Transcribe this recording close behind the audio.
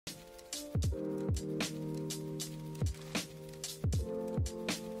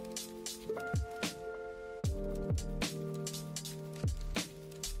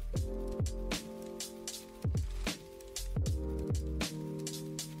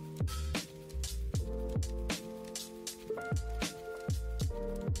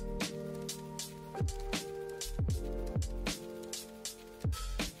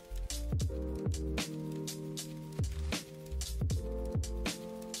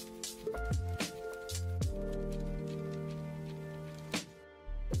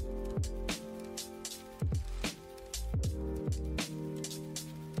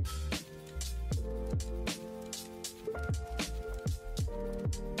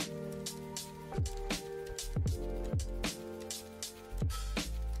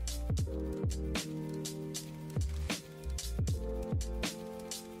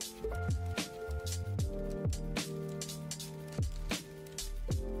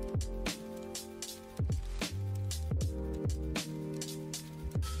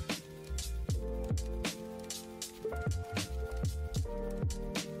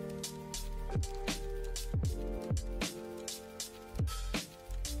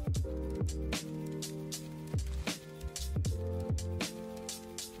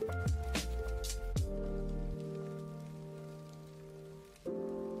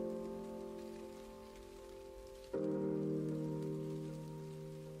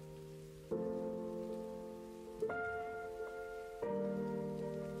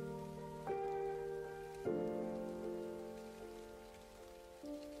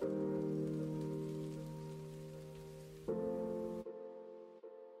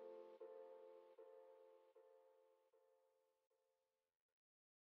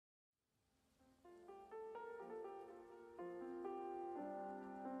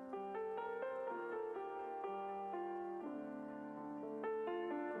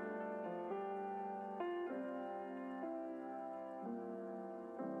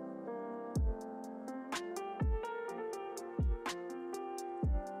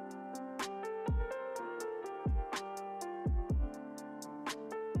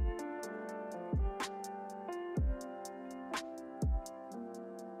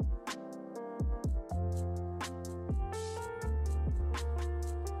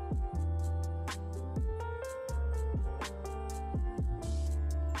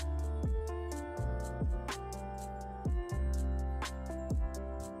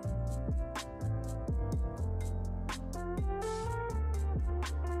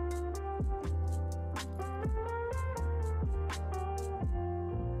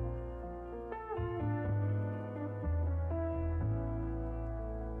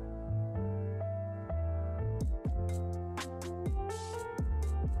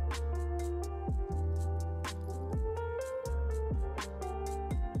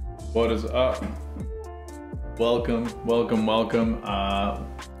What is up? Welcome, welcome, welcome.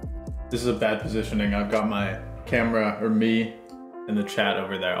 This is a bad positioning. I've got my camera, or me, in the chat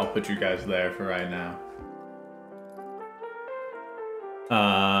over there. I'll put you guys there for right now.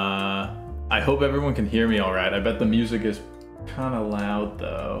 I hope everyone can hear me all right. I bet the music is kind of loud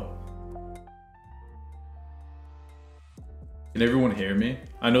though. Can everyone hear me?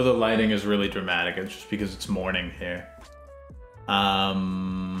 I know the lighting is really dramatic. It's just because it's morning here.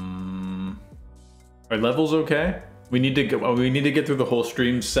 Are levels okay? We need to get through the whole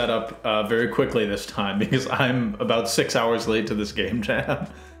stream setup very quickly this time because I'm about 6 hours late to this game jam.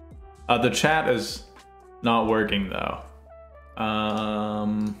 The chat is not working though.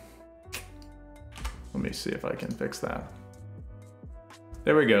 Let me see if I can fix that.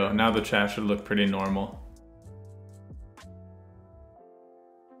 There we go. Now the chat should look pretty normal.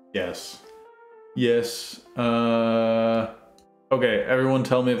 Yes. Yes. Okay, everyone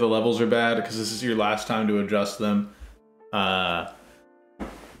tell me if the levels are bad, because this is your last time to adjust them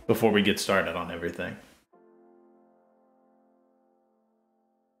before we get started on everything.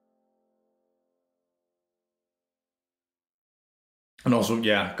 And also,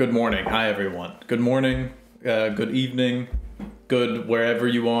 yeah, good morning. Hi, everyone. Good morning, good evening, good wherever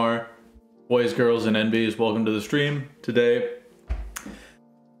you are. Boys, girls, and NBs, welcome to the stream today.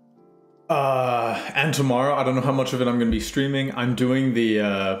 And tomorrow, I don't know how much of it I'm going to be streaming. I'm doing the,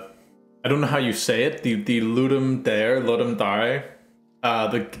 I don't know how you say it, the Ludum Dare,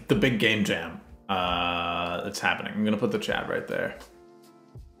 the big game jam, that's happening. I'm going to put the chat right there.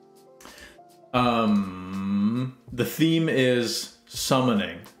 The theme is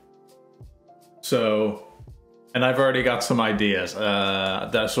summoning. So, and I've already got some ideas,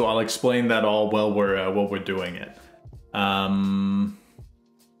 so I'll explain that all while we're doing it.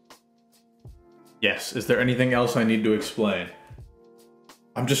 Yes, is there anything else I need to explain?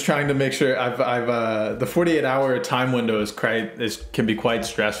 I'm just trying to make sure the 48-hour time window can be quite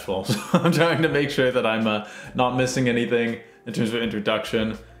stressful. So I'm trying to make sure that I'm not missing anything in terms of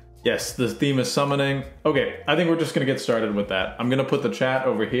introduction. Yes, the theme is summoning. Okay, I think we're just gonna get started with that. I'm gonna put the chat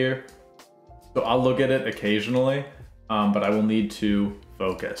over here. So I'll look at it occasionally, but I will need to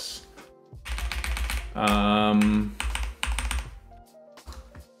focus. Let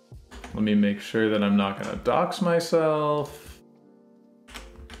me make sure that I'm not gonna dox myself.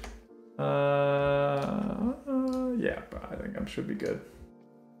 Yeah, but I think I should be good.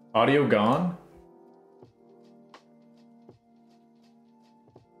 Audio gone?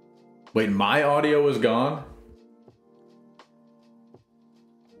 Wait, my audio is gone?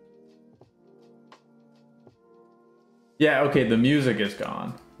 Yeah, okay, the music is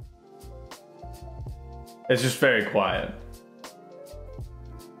gone. It's just very quiet.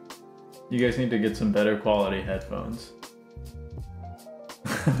 You guys need to get some better quality headphones.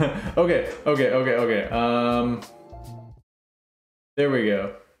 Okay. There we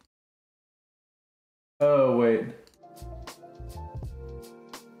go. Oh, wait.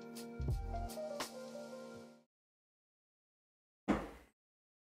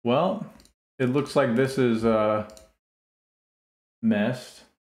 Well, it looks like this is messed.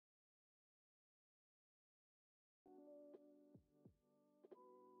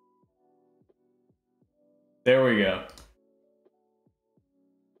 There we go.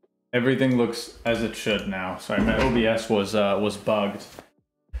 Everything looks as it should now. Sorry, my OBS was bugged.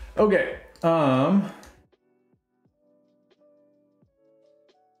 Okay.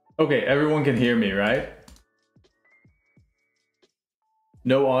 Okay, everyone can hear me, right?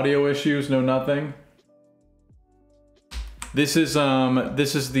 No audio issues, no nothing. This is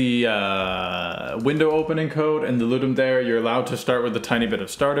the window opening code and the Ludum Dare. You're allowed to start with a tiny bit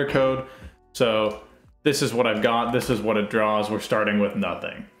of starter code. So this is what I've got. This is what it draws. We're starting with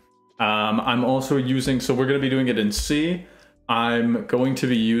nothing. I'm also using, so we're going to be doing it in C. I'm going to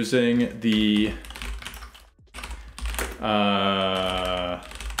be using the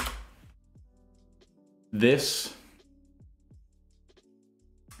this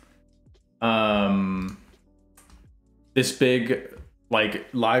big like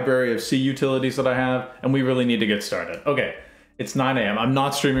library of C utilities that I have, and we really need to get started. Okay, it's 9 a.m. I'm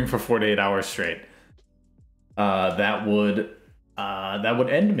not streaming for 48 hours straight. That would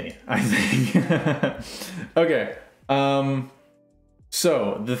end me, I think. Okay.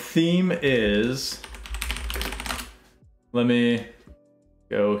 So the theme is, let me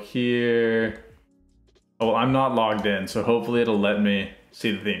go here. Oh, I'm not logged in, so hopefully it'll let me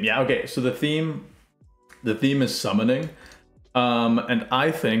see the theme. Yeah, okay, so the theme is summoning. And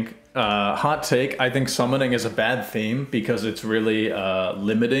I think, hot take, I think summoning is a bad theme because it's really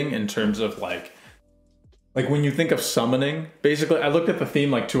limiting in terms of like when you think of summoning, basically I looked at the theme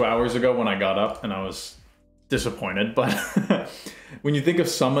like 2 hours ago when I got up and I was disappointed, but when you think of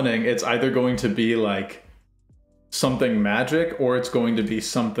summoning, it's either going to be like something magic or it's going to be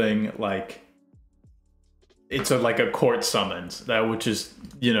something like it's like a court summons, that which is,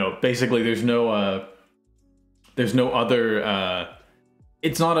 you know, basically there's no other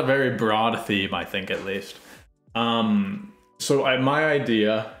it's not a very broad theme, I think, at least. So my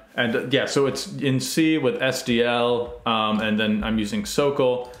idea, and yeah, so it's in C with SDL, and then I'm using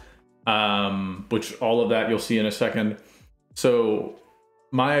Sokal, which all of that you'll see in a second. So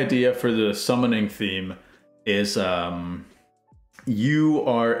my idea for the summoning theme is you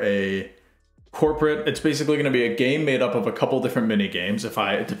are a corporate. It's basically going to be a game made up of a couple different mini games,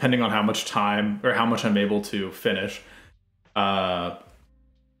 depending on how much time or how much I'm able to finish.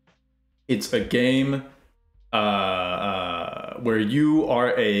 It's a game where you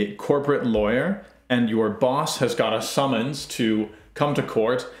are a corporate lawyer and your boss has got a summons to come to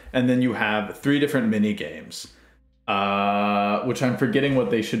court, and then you have 3 different mini games, which I'm forgetting what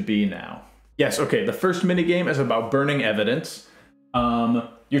they should be now. Yes, okay, the first mini game is about burning evidence.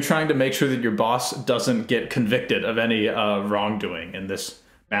 You're trying to make sure that your boss doesn't get convicted of any wrongdoing in this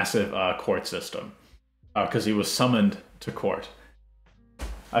massive court system, because he was summoned to court.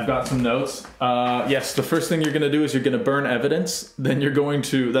 I've got some notes. Yes, the first thing you're going to do is you're going to burn evidence. Then you're going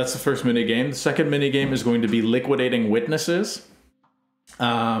to, that's the first mini game. The second mini game is going to be liquidating witnesses.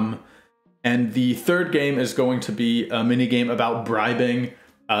 And the third game is going to be a mini game about bribing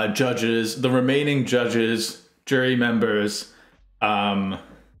judges, the remaining judges, jury members, and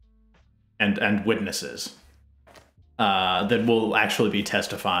witnesses that will actually be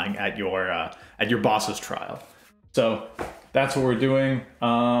testifying at your boss's trial. So that's what we're doing.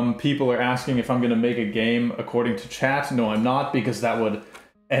 People are asking if I'm going to make a game according to chat. No, I'm not, because that would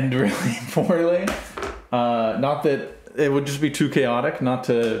end really poorly. Not that it would just be too chaotic, not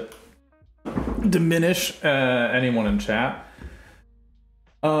to diminish anyone in chat.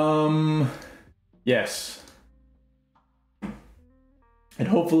 Yes. And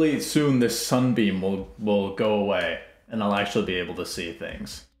hopefully soon this sunbeam will go away and I'll actually be able to see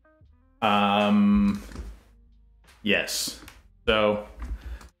things. Yes. So,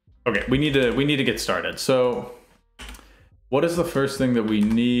 okay, we need to get started. So, what is the first thing that we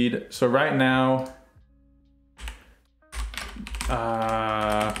need? So right now,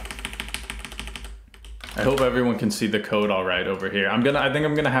 I hope everyone can see the code all right over here. I think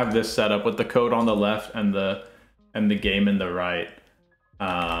I'm gonna have this set up with the code on the left and the game in the right,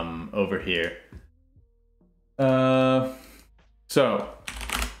 over here.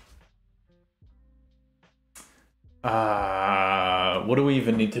 What do we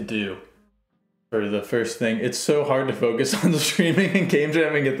even need to do for the first thing? It's so hard to focus on streaming and game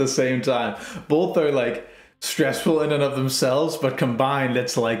jamming at the same time. Both are like stressful in and of themselves, but combined,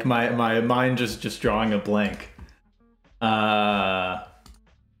 it's like my mind just drawing a blank.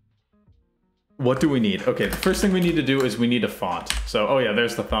 What do we need? Okay, the first thing we need to do is we need a font. So, oh yeah,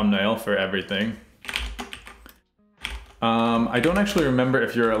 there's the thumbnail for everything. I don't actually remember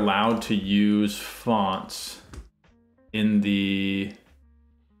if you're allowed to use fonts in the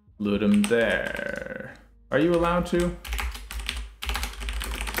Ludum there. Are you allowed to?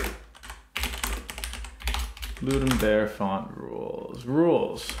 Ludum there font rules.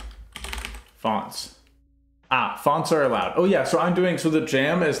 Rules. Fonts. Fonts are allowed. Oh yeah, so the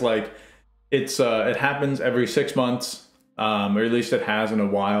jam is like, it happens every 6 months, or at least it has in a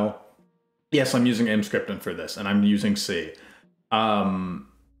while. Yes, I'm using Emscripten for this, and I'm using C.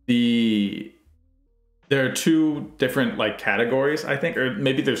 There are two different like categories, I think, or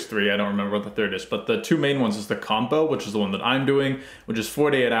maybe there's three. I don't remember what the third is, but the two main ones is the combo, which is the one that I'm doing, which is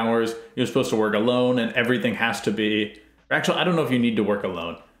 48 hours. You're supposed to work alone, and everything has to be. Actually, I don't know if you need to work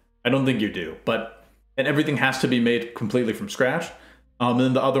alone. I don't think you do, and everything has to be made completely from scratch. And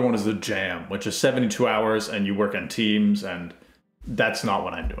then the other one is the jam, which is 72 hours, and you work in teams, and that's not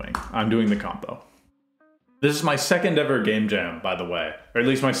what I'm doing. I'm doing the combo. This is my second ever game jam, by the way, or at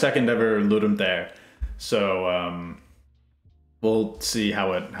least my second ever Ludum there. So we'll see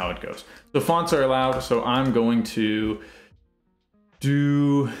how it goes. So fonts are allowed. So I'm going to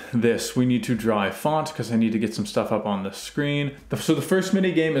do this. We need to draw a font because I need to get some stuff up on the screen. So the first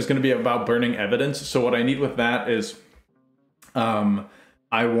mini game is going to be about burning evidence. So what I need with that is I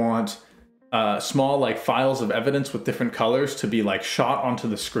want small like files of evidence with different colors to be like shot onto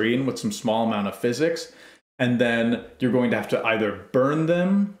the screen with some small amount of physics. And then you're going to have to either burn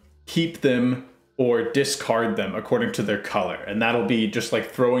them, keep them, or discard them according to their color. And that'll be just like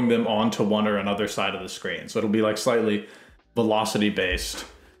throwing them onto one or another side of the screen. So it'll be like slightly velocity based,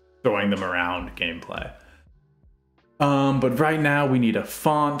 throwing them around gameplay. But right now we need a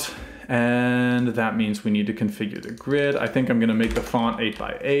font, and that means we need to configure the grid. I think I'm gonna make the font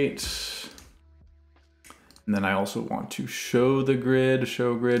 8x8. And then I also want to show the grid,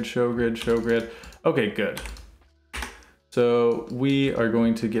 show grid, show grid, show grid. Okay, good. So we are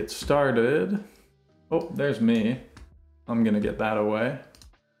going to get started. Oh, there's me. I'm gonna get that away.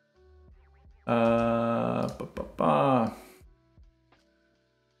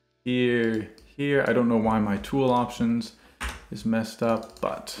 Here. I don't know why my tool options is messed up,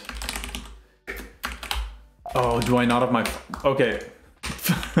 but oh, do I not have my? Okay.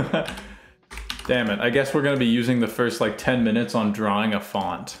 Damn it. I guess we're gonna be using the first like 10 minutes on drawing a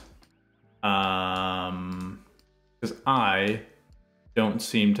font. Because I don't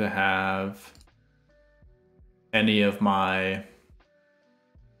seem to have any of my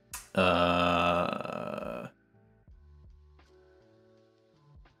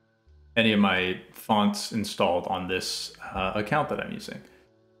fonts installed on this account that I'm using,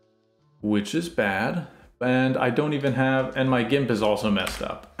 which is bad. And I don't even have, and my GIMP is also messed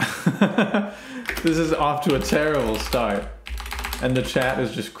up. This is off to a terrible start. And the chat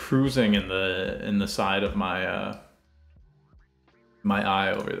is just cruising in the side of my my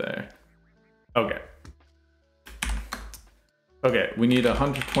eye over there. Okay. Okay, we need a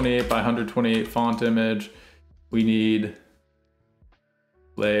 128 by 128 font image. We need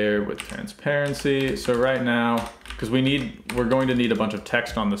layer with transparency. So right now, because we're going to need a bunch of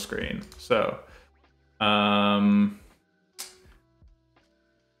text on the screen. So,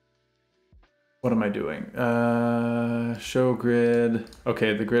 what am I doing? Show grid.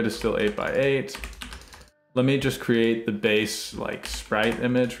 Okay, the grid is still 8x8. Let me just create the base like sprite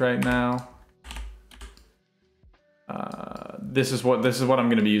image right now. This is what I'm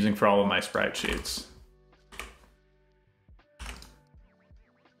going to be using for all of my sprite sheets.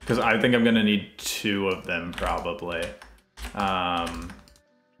 because I think I'm gonna need 2 of them probably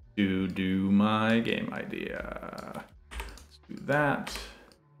to do my game idea. Let's do that.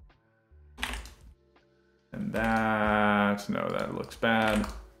 And that, no, that looks bad.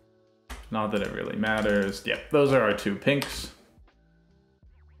 Not that it really matters. Yep, those are our 2 pinks.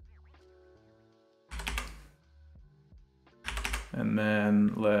 And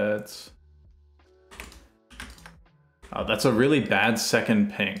then let's... Oh, that's a really bad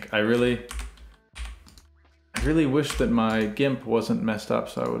second pink. I really wish that my GIMP wasn't messed up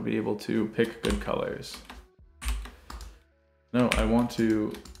so I would be able to pick good colors. No, I want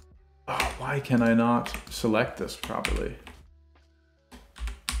to... Oh, why can I not select this properly?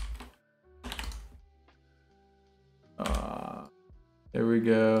 There we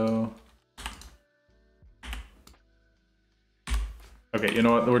go. Okay, you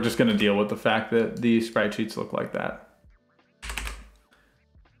know what? We're just gonna deal with the fact that the sprite sheets look like that.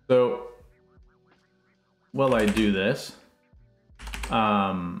 So, while I do this,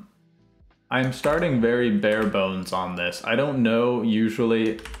 I'm starting very bare bones on this. I don't know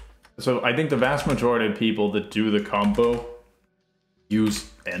usually, so I think the vast majority of people that do the compo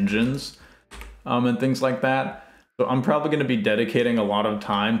use engines and things like that. So I'm probably going to be dedicating a lot of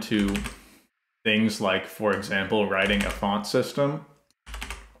time to things like, for example, writing a font system.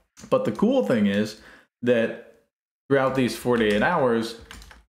 But the cool thing is that throughout these 48 hours,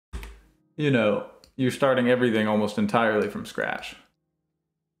 you know, you're starting everything almost entirely from scratch.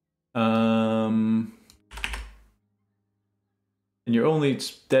 And you're only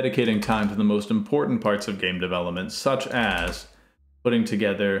dedicating time to the most important parts of game development, such as putting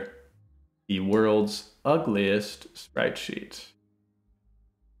together the world's ugliest sprite sheet.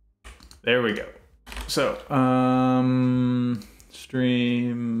 There we go. So,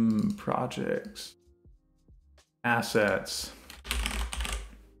 stream, projects, assets.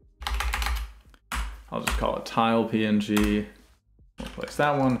 I'll just call it tile PNG. We'll place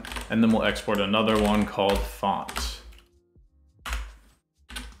that one, and then we'll export another one called font.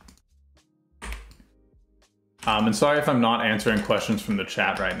 And sorry if I'm not answering questions from the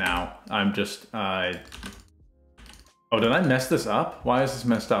chat right now. I'm just, oh, did I mess this up? Why is this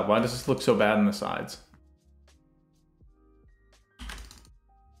messed up? Why does this look so bad on the sides?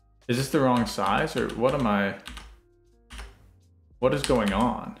 Is this the wrong size, or what am I, what is going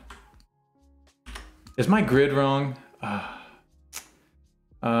on? Is my grid wrong?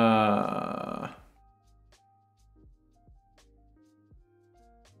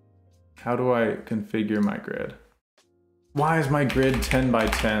 How do I configure my grid? Why is my grid 10 by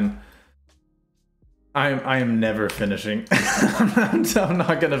 10? I am never finishing. I'm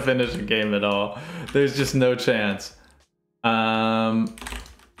not gonna finish a game at all. There's just no chance.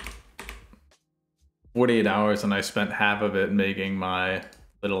 48 hours and I spent half of it making my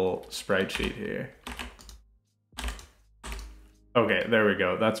little sprite sheet here. Okay, there we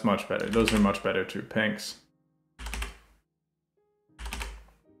go. That's much better. Those are much better too. Pinks.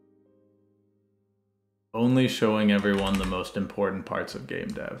 Only showing everyone the most important parts of game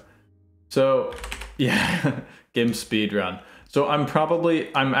dev. So, yeah, game speedrun. So I'm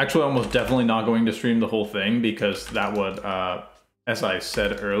actually almost definitely not going to stream the whole thing because that would, as I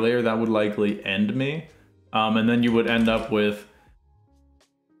said earlier, that would likely end me. And then you would end up with,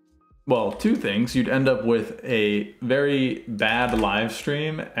 well, 2 things. You'd end up with a very bad live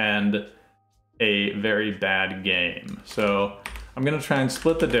stream and a very bad game. So I'm going to try and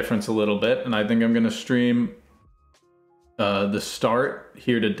split the difference a little bit, and I think I'm going to stream the start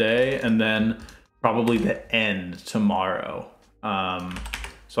here today and then probably the end tomorrow.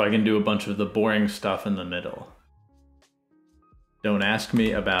 So I can do a bunch of the boring stuff in the middle. Don't ask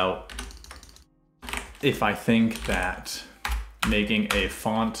me about if I think that making a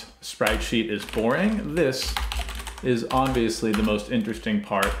font sprite sheet is boring. This is obviously the most interesting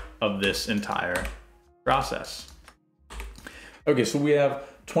part of this entire process. Okay, so we have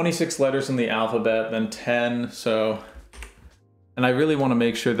 26 letters in the alphabet, then 10, so... And I really want to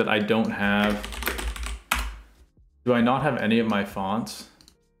make sure that I don't have... Do I not have any of my fonts?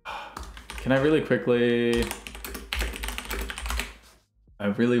 Can I really quickly... I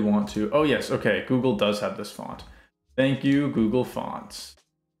really want to... Oh yes, okay, Google does have this font. Thank you, Google Fonts.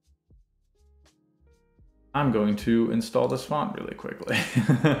 I'm going to install this font really quickly.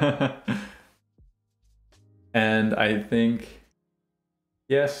 And I think...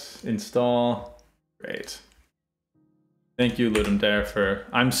 Yes, install. Great. Thank you, Ludum Dare, for...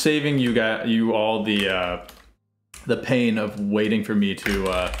 I'm saving you all the pain of waiting for me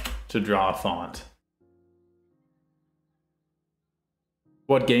to draw a font.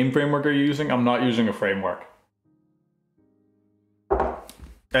 What game framework are you using? I'm not using a framework.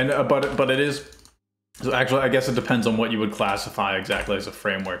 And but it is, so actually I guess it depends on what you would classify exactly as a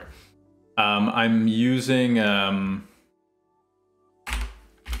framework. I'm using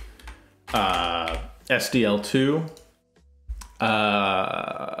SDL2.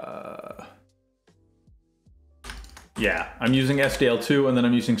 Yeah, I'm using SDL2, and then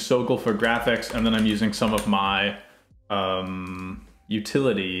I'm using Sokal for graphics, and then I'm using some of my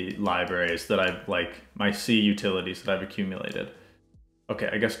utility libraries that I've, like, my C utilities that I've accumulated. Okay,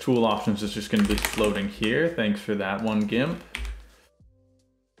 I guess tool options is just going to be floating here. Thanks for that one, GIMP.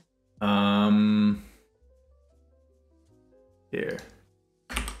 Here.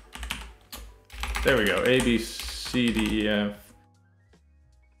 There we go. A, B, C, D, E, F.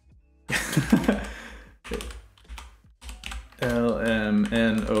 L, M,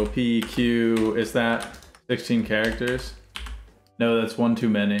 N, O, P, Q. Is that 16 characters? No, that's one too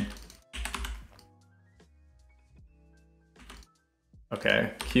many.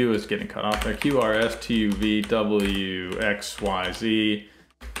 Okay, Q is getting cut off there. Q, R, S, T, U, V, W, X, Y, Z.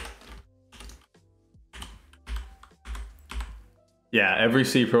 Yeah, every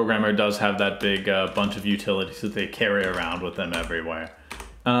C programmer does have that big bunch of utilities that they carry around with them everywhere.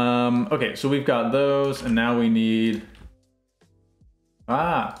 Okay, so we've got those, and now we need...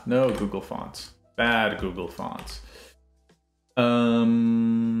 Ah, no Google Fonts. Bad Google Fonts.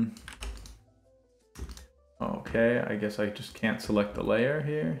 Okay, I guess I just can't select the layer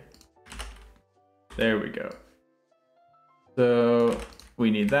here. There we go. So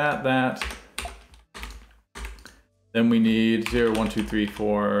we need that. Then we need 0, 1, 2, 3,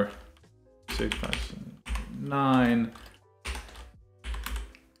 4, 6, 5, 7, 9.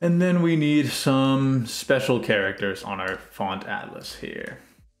 And then we need some special characters on our font atlas here.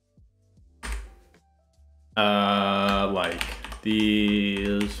 Like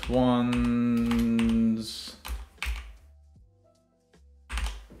these ones.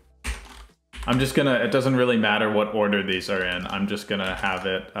 I'm just gonna, it doesn't really matter what order these are in. I'm just gonna have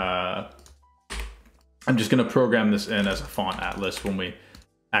it, I'm just gonna program this in as a font atlas when we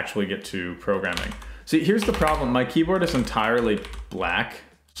actually get to programming. See, here's the problem. My keyboard is entirely black,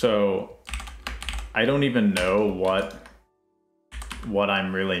 so I don't even know what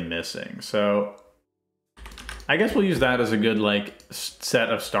I'm really missing. So I guess we'll use that as a good, like, set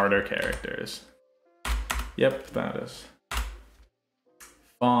of starter characters. Yep, that is.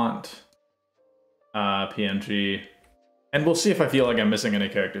 Font, PNG. And we'll see if I feel like I'm missing any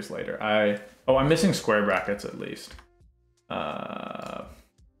characters later. Oh, I'm missing square brackets at least. Let's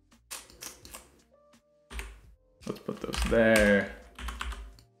put those there.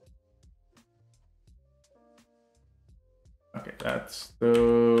 Okay,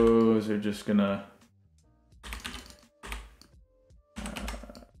 those are just gonna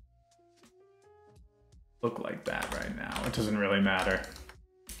look like that right now. It doesn't really matter.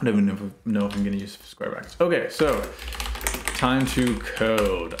 I don't even know if I'm gonna use square brackets. Okay, so time to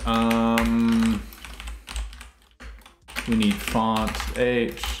code. We need font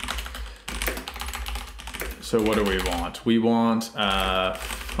H. So what do we want? We want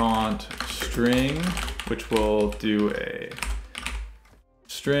font string, which will do a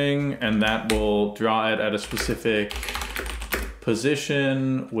string, and that will draw it at a specific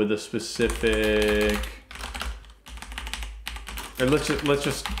position with a specific. Let's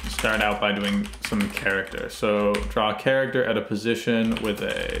just start out by doing some character. So draw a character at a position with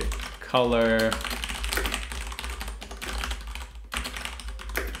a color.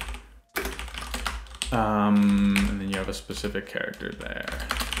 And then you have a specific character there.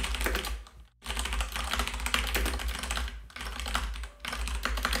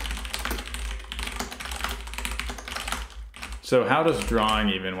 So how does drawing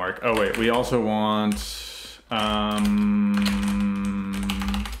even work? Oh wait, we also want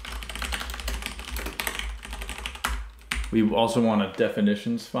we also want a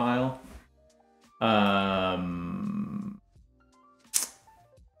definitions file.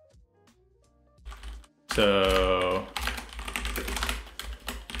 So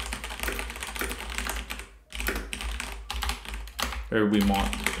or we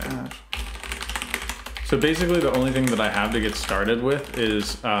want that. So basically the only thing that I have to get started with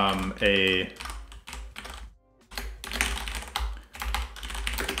is I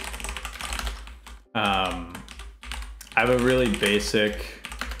have a really basic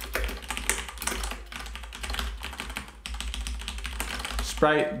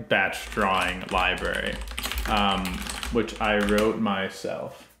sprite batch drawing library, which I wrote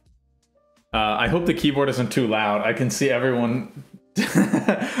myself. I hope the keyboard isn't too loud. I can see everyone.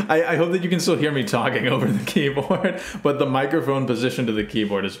 I hope that you can still hear me talking over the keyboard, but the microphone position to the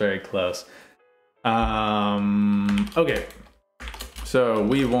keyboard is very close. Okay, So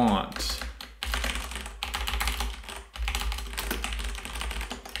we want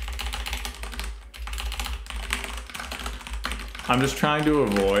I'm just trying to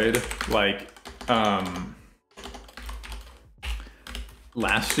avoid like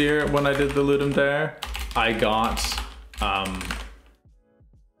last year when I did the Ludum Dare, I got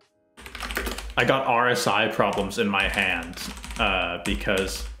RSI problems in my hand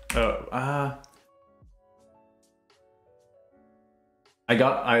because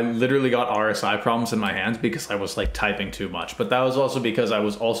I literally got RSI problems in my hands because I was like typing too much. But that was also because I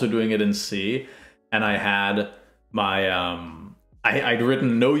was also doing it in C, and I had my I'd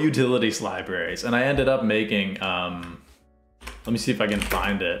written no utilities libraries, and I ended up making let me see if I can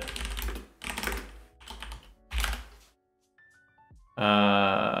find it.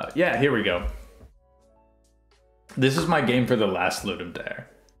 Yeah, here we go. This is my game for the last Ludum Dare.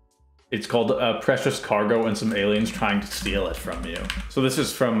 It's called Precious Cargo and Some Aliens Trying to Steal It From You. So this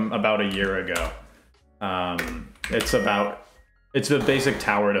is from about a year ago. It's a basic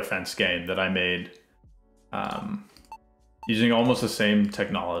tower defense game that I made using almost the same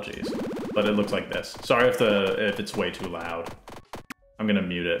technologies, but it looks like this. Sorry if it's way too loud. I'm gonna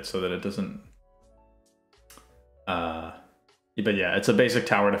mute it so that it doesn't. But yeah, it's a basic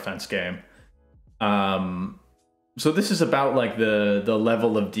tower defense game. So this is about like the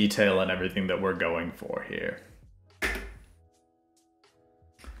level of detail and everything that we're going for here.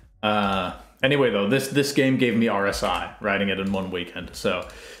 Anyway, though, this game gave me RSI, writing it in one weekend. So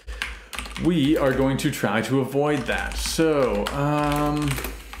we are going to try to avoid that. So,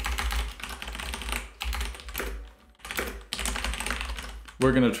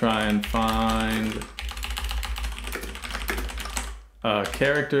 we're gonna try and find a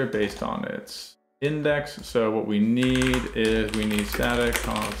character based on its index. So what we need is we need static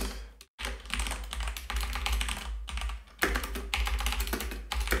const.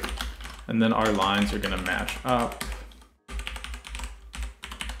 And then our lines are gonna match up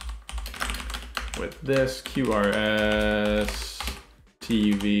with this QRS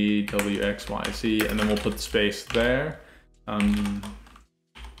TV WXYZ, and then we'll put space there,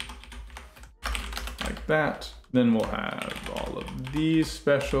 like that. Then we'll have all of these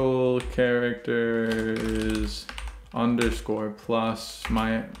special characters, underscore plus,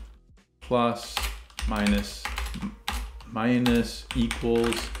 minus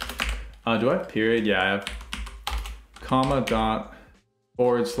equals. Do I have period? Yeah, I have comma dot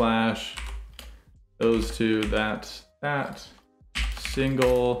forward slash those two, that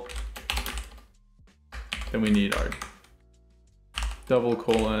single. Then we need our double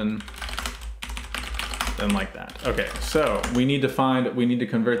colon. And like that. Okay, so we need to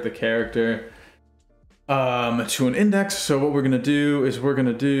convert the character to an index. So what we're gonna do is we're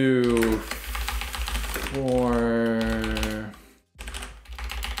gonna do for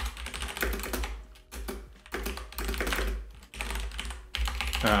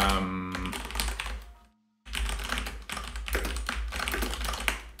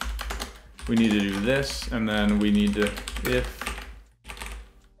we need to do this, and then we need to if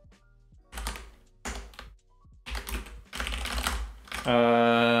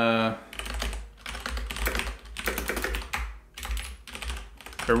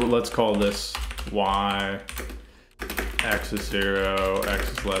or let's call this y, x is 0,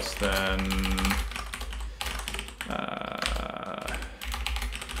 x is less than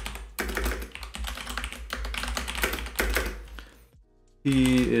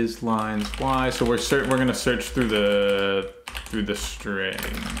p is lines y. So we're gonna search through the string.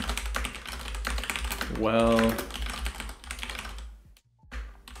 Well,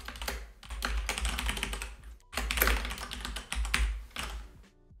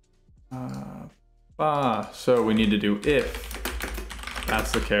 so we need to do if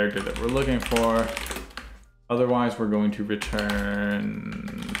that's the character that we're looking for. Otherwise, we're going to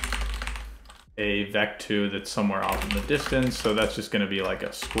return a vec2 that's somewhere off in the distance. So that's just going to be like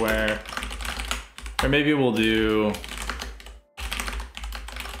a square. Or maybe we'll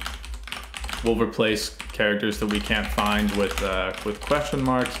replace characters that we can't find with question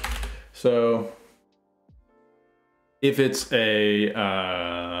marks. So if it's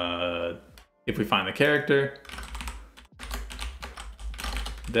if we find the character,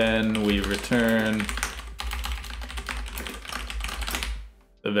 then we return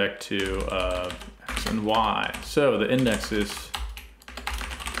the vec2 of x and y. So the index is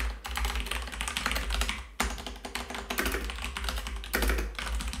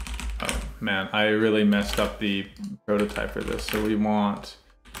oh man, I really messed up the prototype for this. So we want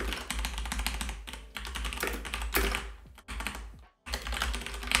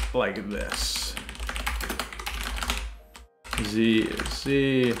like this. Z is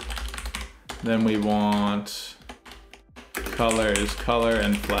Z. Then we want color is color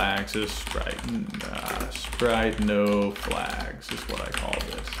and flags is sprite. Sprite no flags is what I call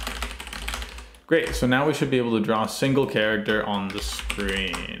this. Great, so now we should be able to draw a single character on the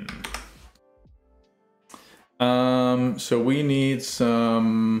screen. So we need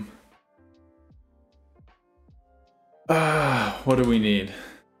some, what do we need?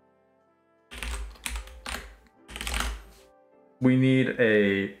 We need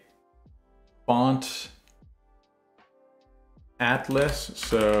a font atlas,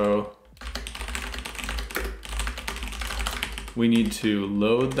 so we need to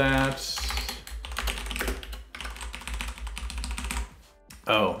load that.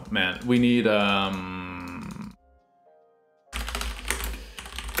 Oh man, we need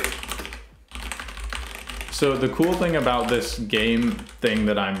so the cool thing about this game thing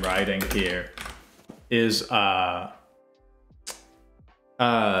that I'm writing here is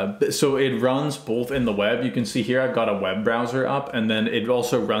so it runs both in the web. You can see here I've got a web browser up, and then it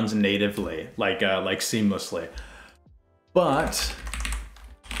also runs natively, like seamlessly. But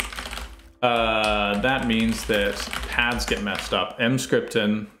that means that paths get messed up.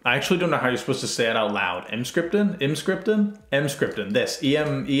 Emscripten. I actually don't know how you're supposed to say it out loud. Emscripten? Emscripten. This.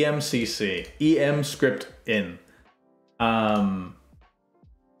 EMCC. Emscripten.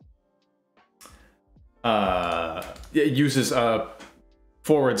 It uses a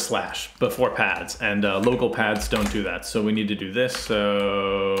 / before pads, and local pads don't do that. So we need to do this.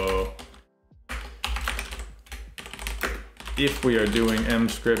 So if we are doing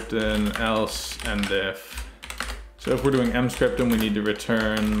emscripten, else, and if. So if we're doing emscripten, we need to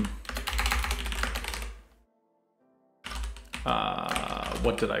return,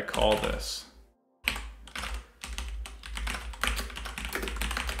 what did I call this?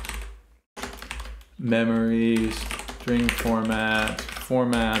 Memory, string format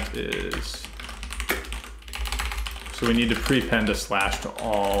is, so we need to prepend a / to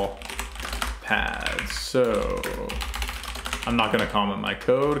all pads. So I'm not gonna comment my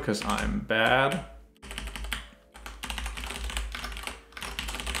code because I'm bad.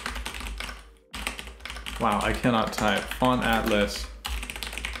 Wow, I cannot type. Font atlas.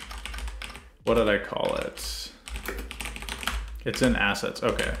 What did I call it? It's in assets.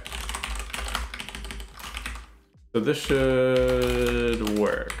 Okay. So this should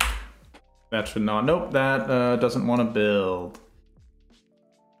work. That should not. Nope, that doesn't want to build.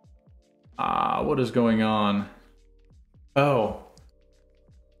 What is going on? Oh.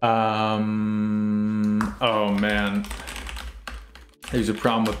 Oh man. There's a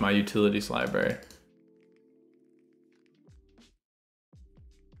problem with my utilities library.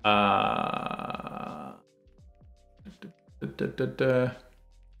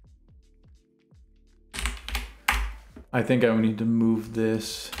 I think I would need to move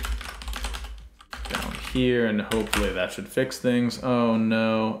this down here, and hopefully that should fix things. Oh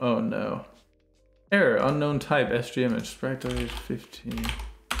no, oh no. Error, unknown type, SG image, sprite age 15.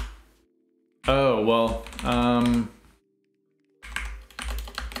 Oh, well, let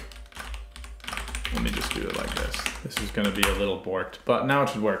me just do it like this. This is gonna be a little borked, but now it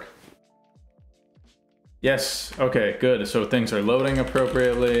should work. Yes, okay, good. So things are loading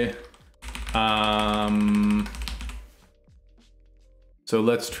appropriately. So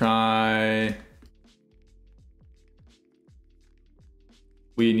let's try.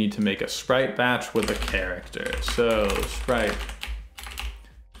 We need to make a sprite batch with a character. So sprite.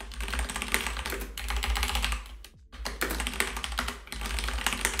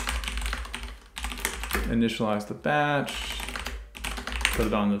 Initialize the batch. Put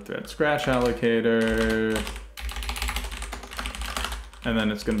it on the thread scratch allocator. And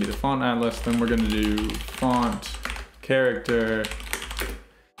then it's going to be the font atlas. Then we're going to do font character.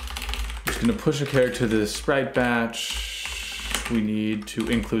 Just going to push a character to the sprite batch. We need to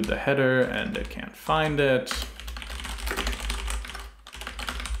include the header, and it can't find it.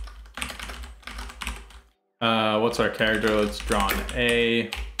 What's our character? Let's draw an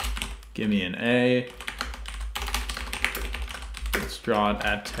A. Give me an A. Let's draw it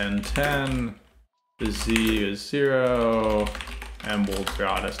at 1010. The Z is 0, and we'll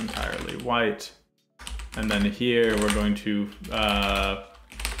draw it as entirely white. And then here we're going to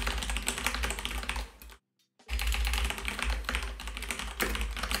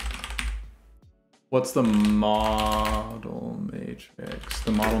what's the model matrix?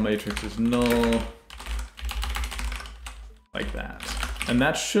 The model matrix is null. Like that. And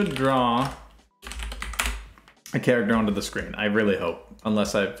that should draw a character onto the screen. I really hope,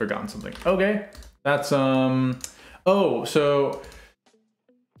 unless I've forgotten something. Okay, that's, oh, so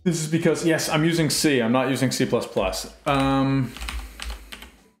This is because, yes, I'm using C. I'm not using C++.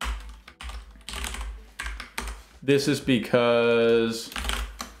 This is because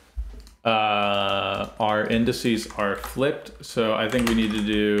our indices are flipped. So I think we need to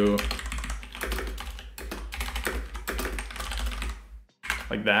do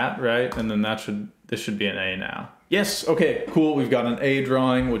like that, right? And then this should be an A now. Yes, okay, cool. We've got an A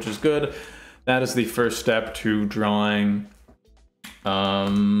drawing, which is good. That is the first step to drawing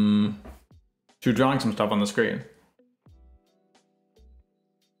some stuff on the screen.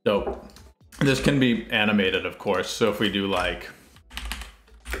 Dope. This can be animated, of course. So if we do like,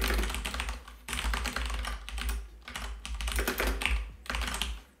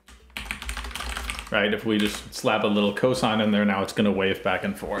 right, if we just slap a little cosine in there, now it's gonna wave back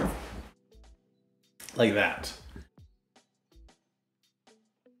and forth. Like that.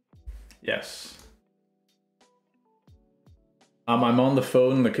 Yes. I'm on the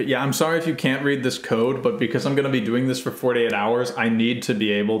phone. Yeah, I'm sorry if you can't read this code, but because I'm gonna be doing this for 48 hours, I need to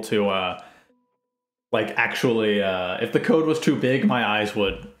be able to, like actually, if the code was too big, my eyes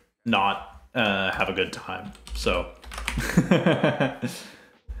would not have a good time. So,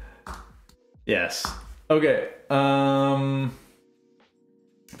 yes. Okay.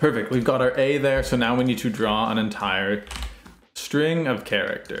 Perfect. We've got our A there. So now we need to draw an entire string of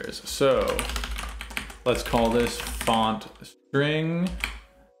characters. So let's call this font string,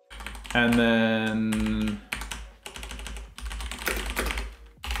 and then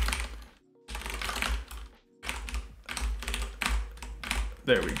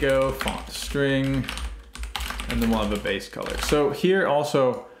there we go, font string, and then we'll have a base color. So here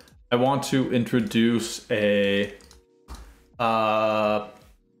also, I want to introduce a, do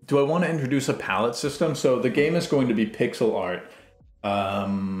I want to introduce a palette system? So the game is going to be pixel art.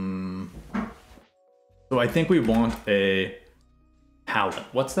 So I think we want a palette.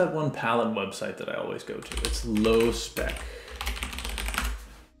 What's that one palette website that I always go to? It's low spec.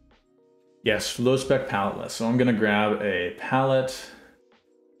 Yes, low spec palette list. So I'm gonna grab a palette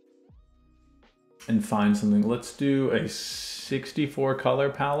and find something. Let's do a 64 color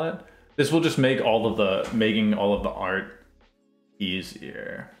palette. This will just make making all of the art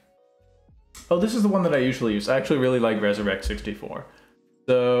easier. Oh, this is the one that I usually use. I actually really like Resurrect 64.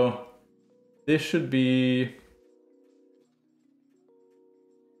 So this should be,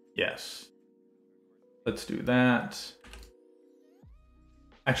 yes. Let's do that.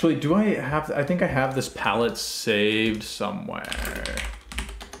 Actually, do I have, I think I have this palette saved somewhere.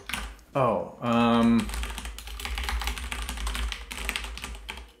 Oh,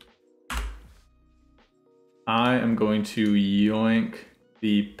 I am going to yoink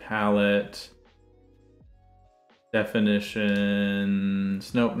the palette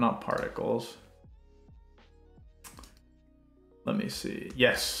definitions. Nope, not particles. Let me see.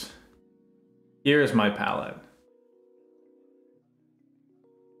 Yes. Here is my palette.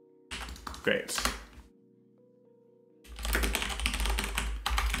 Great.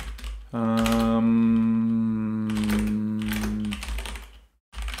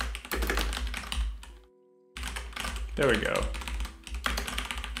 There we go.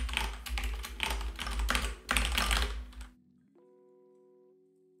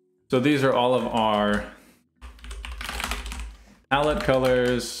 So these are all of our palette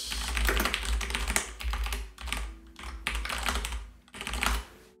colors.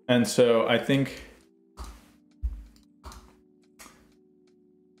 And so I think,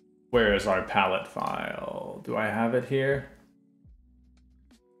 where is our palette file? Do I have it here?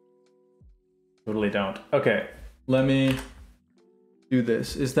 Totally don't. Okay, let me do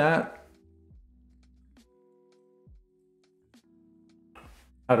this. Is that,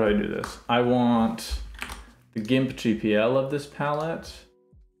 how do I do this? I want the GIMP GPL of this palette.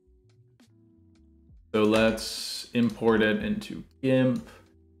 So let's import it into GIMP,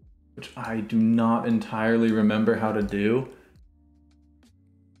 which I do not entirely remember how to do.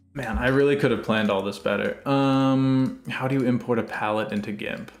 Man, I really could have planned all this better. How do you import a palette into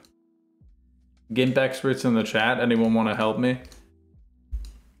GIMP? GIMP experts in the chat, anyone want to help me?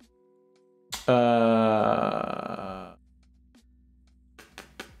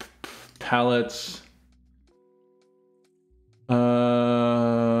 Palettes.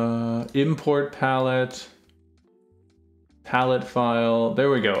 Import palette. Palette file. There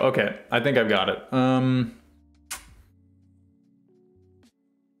we go. Okay, I think I've got it.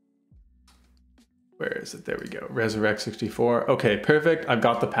 Where is it? There we go. Resurrect 64. Okay, perfect. I've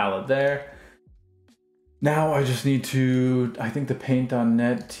got the palette there. Now I just need to, I think the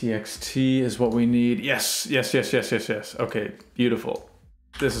paint.net txt is what we need. Yes, yes, yes, yes, yes, yes. Okay, beautiful.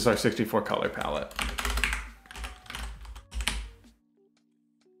 This is our 64 color palette.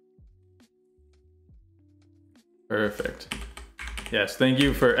 Perfect. Yes, thank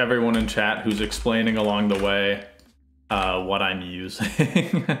you for everyone in chat who's explaining along the way what I'm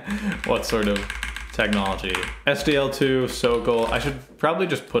using, what sort of technology. SDL2, Sokol, I should probably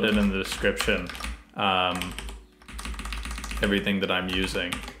just put it in the description, everything that I'm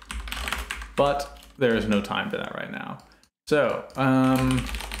using, but there is no time for that right now. So,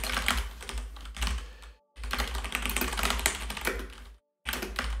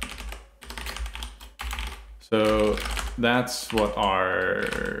 so that's what our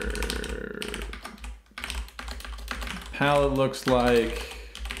palette looks like.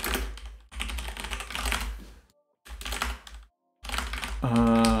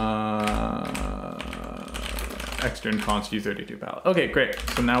 Extern Const U32 palette. Okay, great.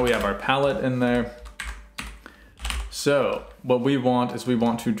 So now we have our palette in there. So what we want is we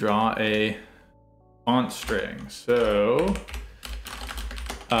want to draw a font string. So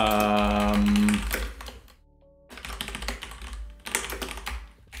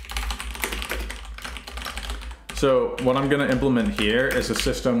so what I'm gonna implement here is a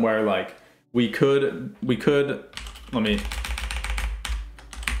system where like we could let me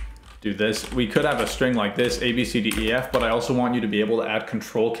do this. We could have a string like this, A, B, C, D, E, F, but I also want you to be able to add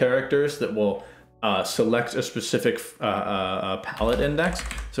control characters that will select a specific palette index.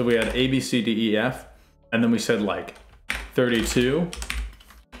 So we had A, B, C, D, E, F, and then we said like 32.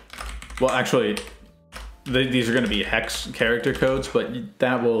 Well, actually, these are going to be hex character codes, but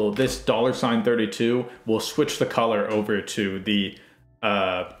that will, this $32 will switch the color over to the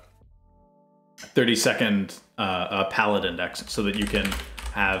 30-second palette index so that you can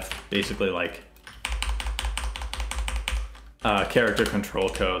have basically like character control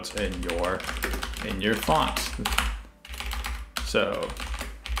codes in your fonts. So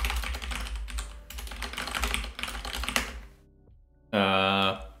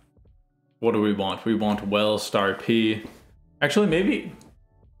what do we want? We want well star P. Actually, maybe.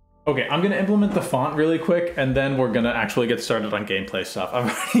 Okay, I'm gonna implement the font really quick, and then we're gonna actually get started on gameplay stuff. I've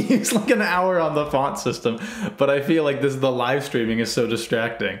already used like an hour on the font system, but I feel like the live streaming is so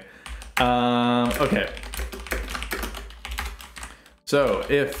distracting. Okay. So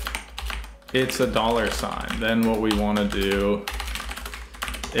if it's a $, then what we want to do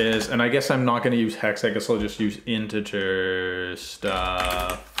is, and I guess I'm not going to use hex. I guess I'll just use integer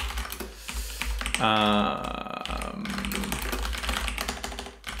stuff.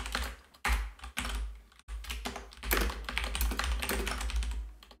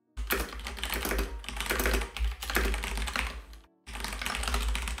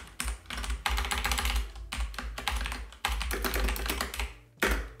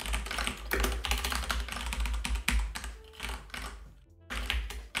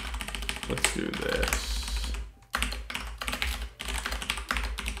 Let's do this.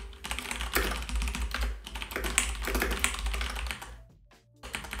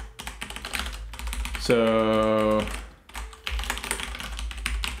 So,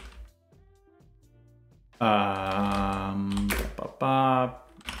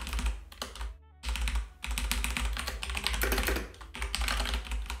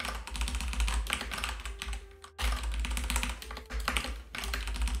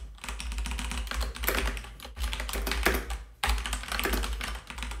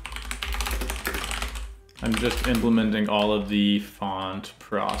 I'm just implementing all of the font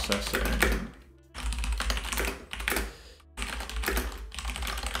processing.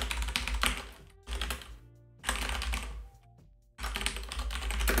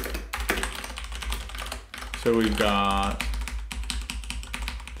 So we've got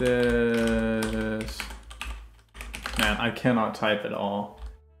this. Man, I cannot type at all.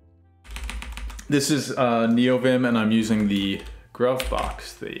 This is neovim, and I'm using the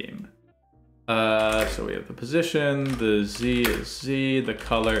gruvbox theme. So we have the position, the Z is Z, the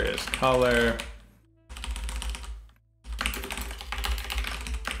color is color.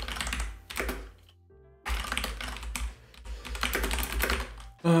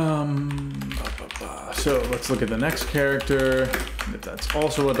 So let's look at the next character. If that's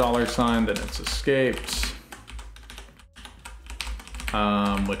also a $, then it's escaped.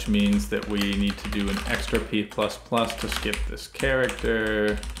 Which means that we need to do an extra P++ to skip this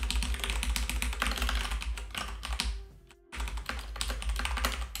character.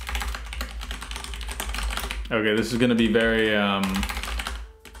 Okay, this is going to be very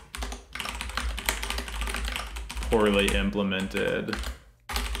poorly implemented.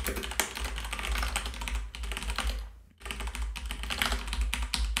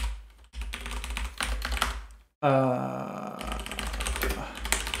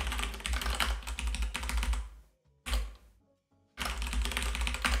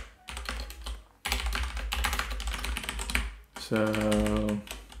 So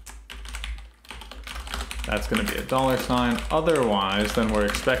that's going to be a $sign. Otherwise, then we're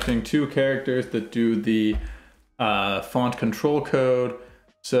expecting two characters that do the font control code.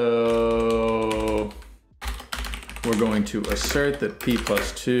 So we're going to assert that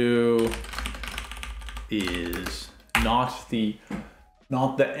p+2 is not the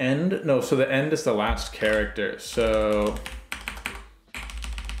end. No, so the end is the last character. So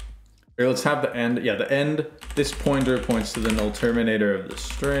here, let's have the end. Yeah, the end. This pointer points to the null terminator of the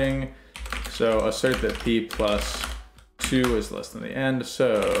string. So assert that p+2 is less than the end.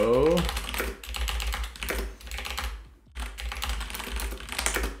 So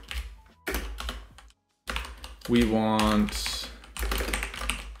we're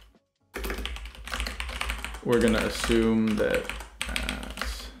gonna assume that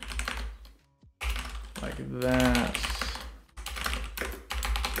that's like that.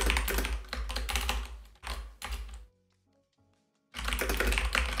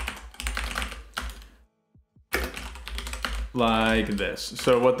 Like this.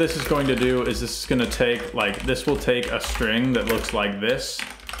 So what this is going to do is this is going to take, like, this will take a string that looks like this,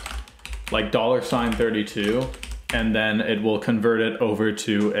 like $32, and then it will convert it over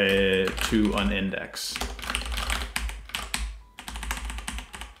to an index.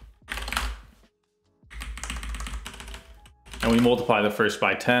 And we multiply the first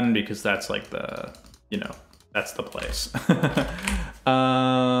by 10 because that's like the, you know, that's the place.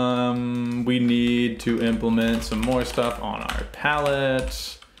 We need to implement some more stuff on our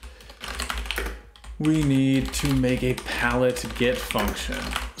palette. We need to make a palette get function.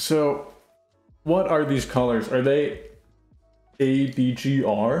 So what are these colors? Are they A, B, G,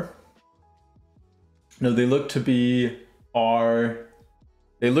 R? No, they look to be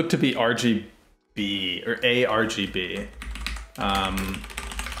they look to be RGB or ARGB.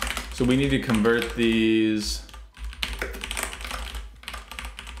 So we need to convert these.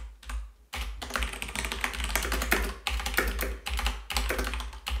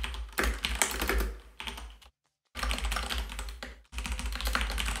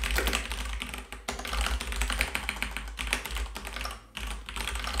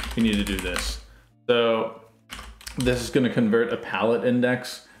 We need to do this. So this is going to convert a palette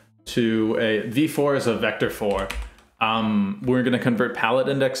index to a v4 is a vector 4. We're going to convert palette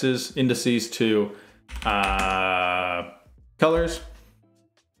indices to colors.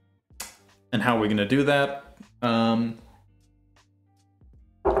 And how are we going to do that?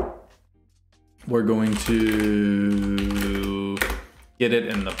 We're going to get it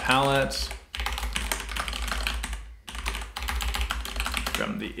in the palette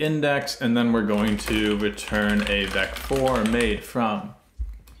from the index, and then we're going to return a vec4 made from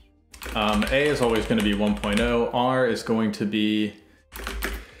A is always going to be 1.0, R is going to be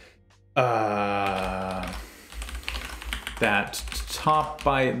that top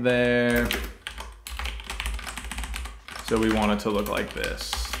byte there. So we want it to look like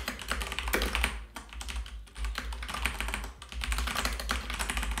this.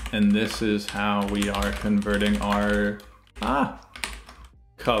 And this is how we are converting our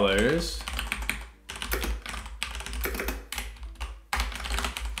colors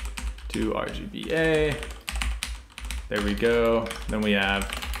to RGBA. There we go. Then we have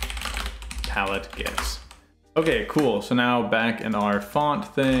palette gets. Okay, cool. So now back in our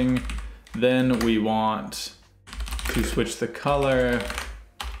font thing, then we want to switch the color.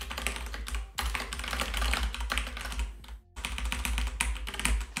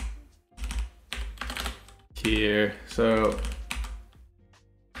 Here, so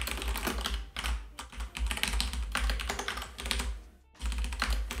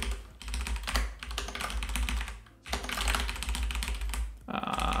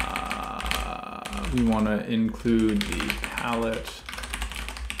we want to include the palette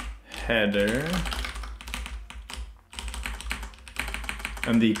header,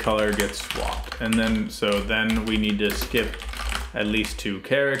 and the color gets swapped. And then, so then we need to skip at least 2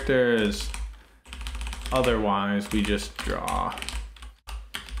 characters. Otherwise, we just draw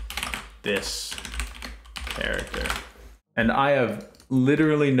this character. And I have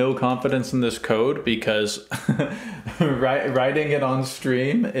literally no confidence in this code because writing it on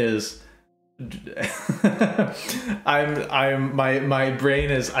stream is my brain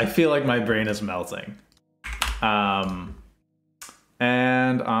is, I feel like my brain is melting.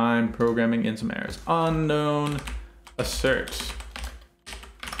 And I'm programming in some errors. Unknown assert.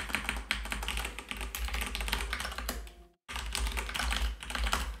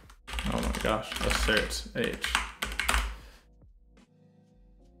 Oh my gosh, assert H.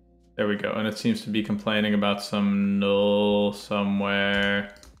 There we go, and it seems to be complaining about some null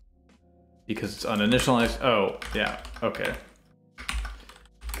somewhere because it's uninitialized. Oh, yeah, okay.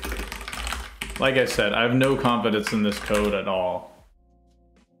 Like I said, I have no confidence in this code at all.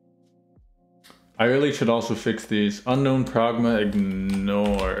 I really should also fix these. Unknown pragma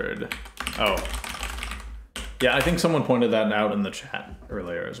ignored. Oh. Yeah, I think someone pointed that out in the chat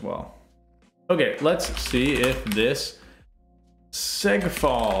earlier as well. Okay, let's see if this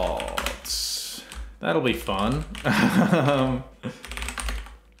segfaults. That'll be fun.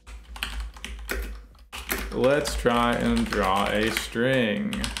 Let's try and draw a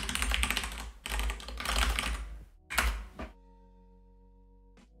string.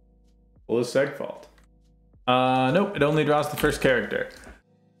 Will a segfault? Nope, it only draws the first character.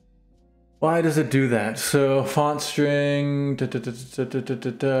 Why does it do that? So font string.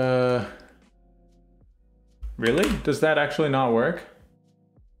 Really? Does that actually not work?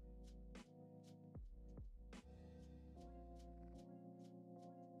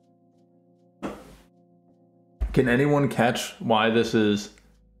 Can anyone catch why this is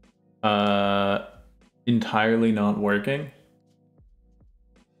entirely not working?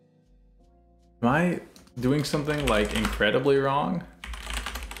 Am I doing something like incredibly wrong?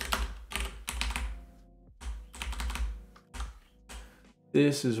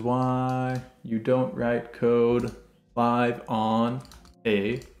 This is why you don't write code live on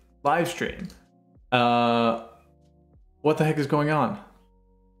a live stream. What the heck is going on?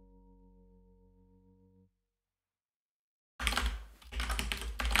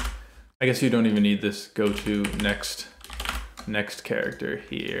 I guess you don't even need this go to next character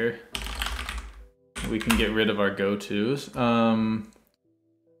here. We can get rid of our go-tos.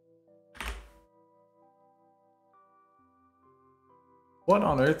 What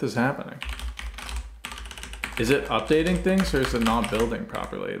on earth is happening? Is it updating things or is it not building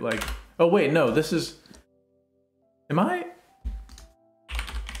properly? Like, oh wait, no, this is... Am I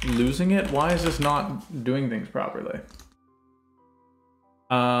losing it? Why is this not doing things properly?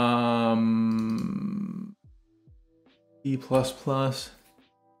 E++.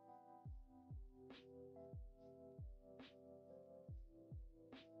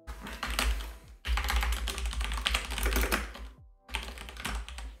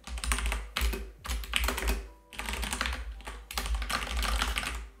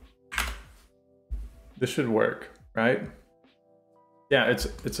 This should work, right? Yeah,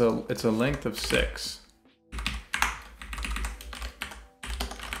 it's a length of 6.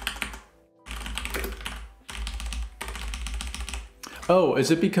 Oh, is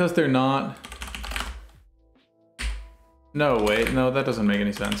it because they're not? No, wait, no, that doesn't make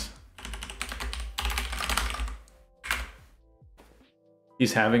any sense.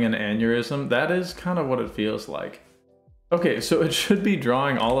 He's having an aneurysm? That is kind of what it feels like. Okay, so it should be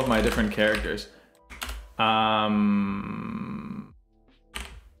drawing all of my different characters.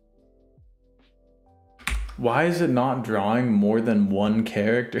 Why is it not drawing more than one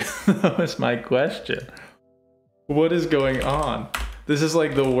character? That was my question. What is going on? This is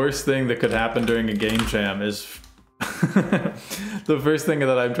like the worst thing that could happen during a game jam is the first thing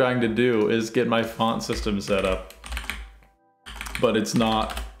that I'm trying to do is get my font system set up. But it's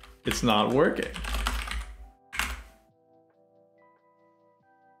not working.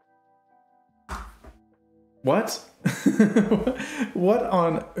 What? What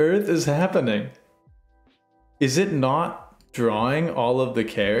on earth is happening? Is it not drawing all of the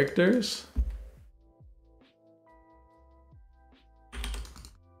characters?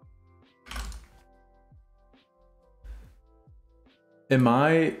 Am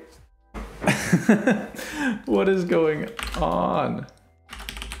I... What is going on?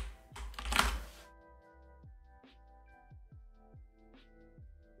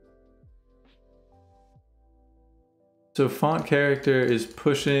 So font character is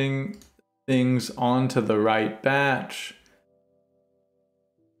pushing things onto the right batch.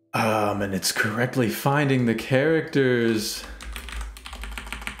 And it's correctly finding the characters.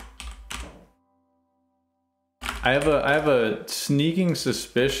 I have a sneaking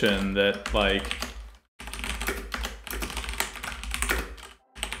suspicion that like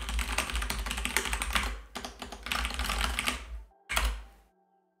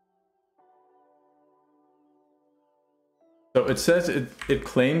so it says it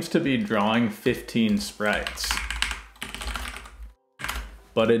claims to be drawing 15 sprites,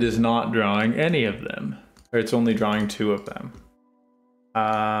 but it is not drawing any of them, or it's only drawing 2 of them.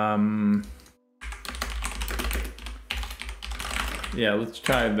 Yeah, let's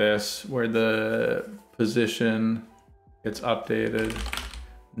try this, where the position gets updated.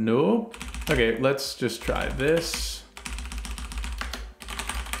 Nope. Okay, let's just try this.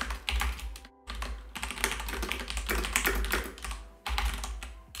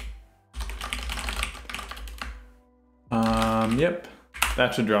 Yep.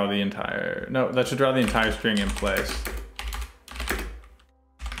 That should draw the entire, no, that should draw the entire string in place.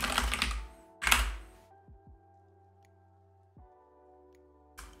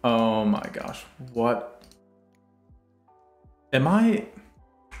 Oh my gosh, what? Am I,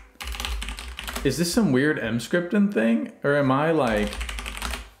 is this some weird mscripting thing? Or am I like,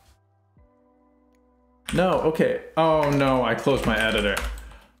 no, okay. Oh no, I closed my editor.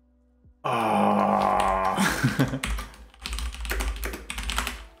 Ah.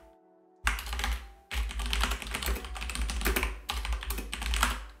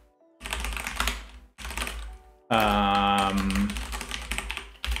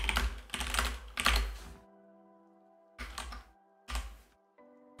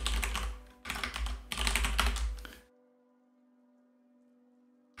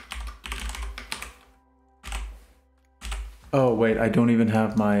 Oh wait, I don't even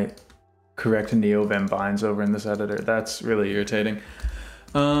have my correct neovim binds over in this editor. That's really irritating.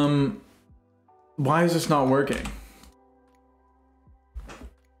 Why is this not working?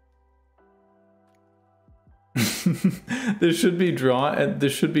 There should be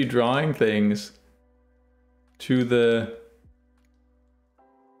drawing things to the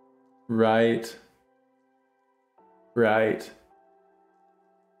right.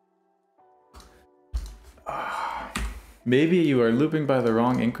 Maybe you are looping by the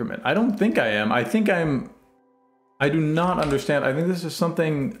wrong increment. I don't think I am. I do not understand. I think this is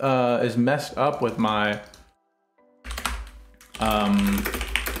something is messed up with my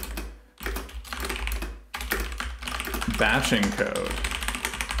batching code.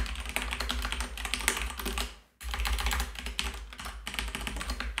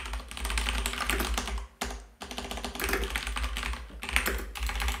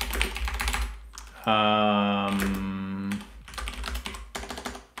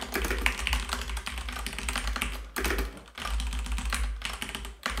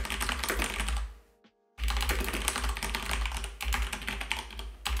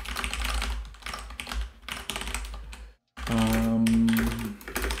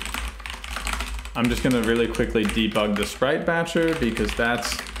 I'm just gonna really quickly debug the sprite batcher because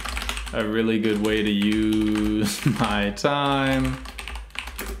that's a really good way to use my time.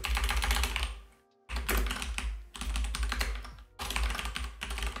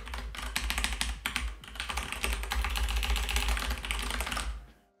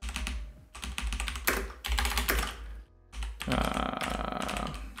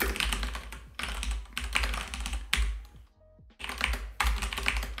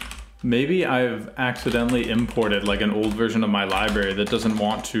 Maybe I've accidentally imported like an old version of my library that doesn't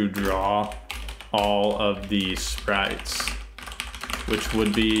want to draw all of the sprites, which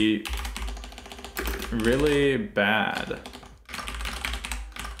would be really bad.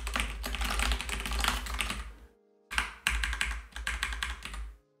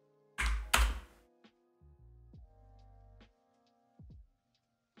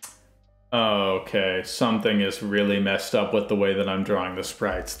 Okay, something is really messed up with the way that I'm drawing the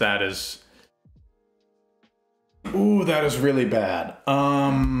sprites. That is... Ooh, that is really bad.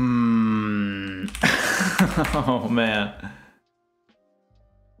 Oh, man.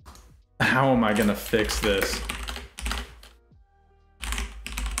 How am I gonna fix this?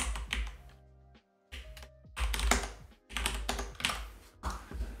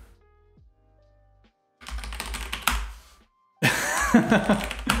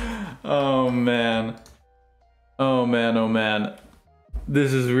 Oh man. Oh man, oh man.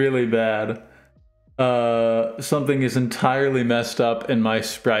 This is really bad. Something is entirely messed up in my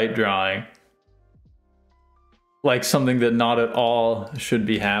sprite drawing. Like something that not at all should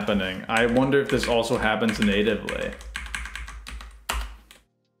be happening. I wonder if this also happens natively.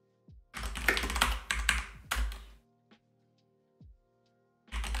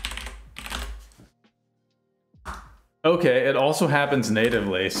 Okay, it also happens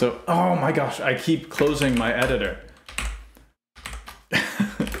natively, so... Oh my gosh, I keep closing my editor.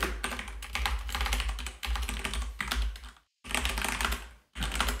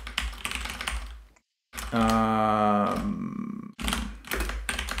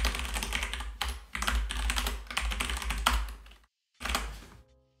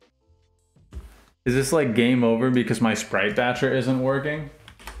 Is this like game over because my sprite batcher isn't working?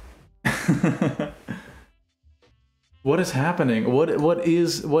 What is happening? What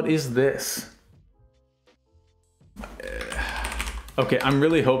is this? Okay, I'm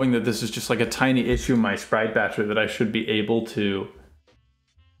really hoping that this is just like a tiny issue in my sprite batcher that I should be able to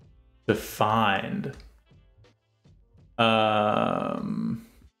find.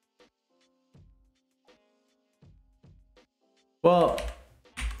 Well,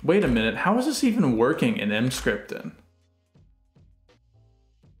 wait a minute. How is this even working in mscripting?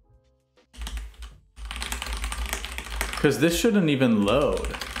 Because this shouldn't even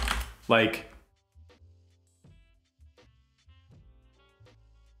load. Like...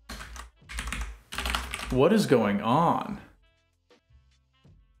 What is going on?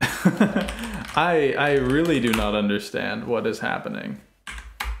 I really do not understand what is happening.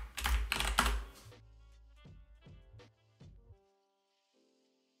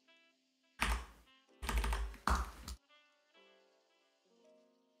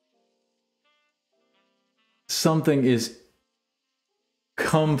 Something is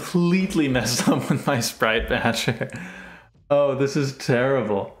completely messed up with my sprite batcher. Oh, this is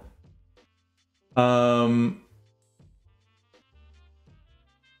terrible.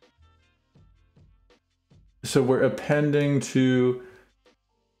 So we're appending to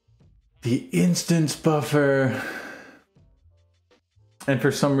the instance buffer. And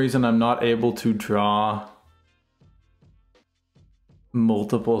for some reason, I'm not able to draw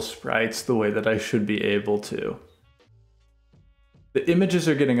multiple sprites the way that I should be able to. The images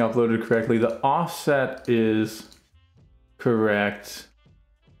are getting uploaded correctly. The offset is correct.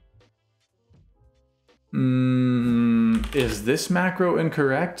 Is this macro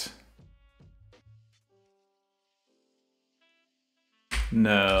incorrect?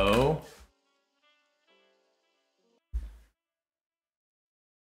 No.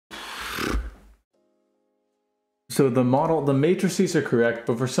 So the model, the matrices are correct,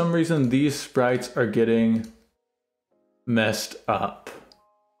 but for some reason these sprites are getting messed up.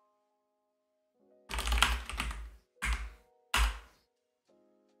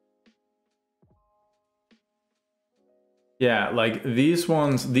 Yeah, like these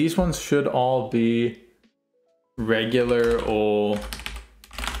ones should all be regular old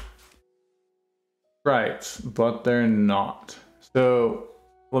sprites, but they're not. So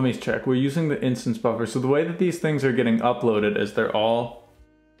let me check. We're using the instance buffer. So the way that these things are getting uploaded is they're all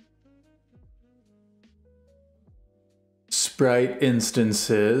sprite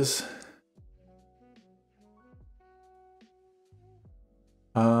instances.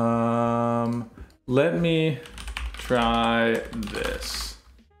 Let me try this.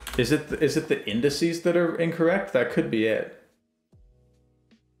 Is it the indices that are incorrect? That could be it.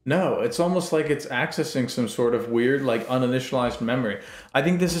 No, it's almost like it's accessing some sort of weird, like, uninitialized memory. I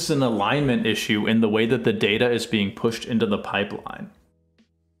think this is an alignment issue in the way that the data is being pushed into the pipeline.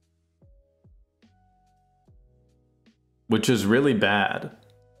 Which is really bad.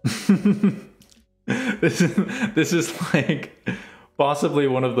 This is like possibly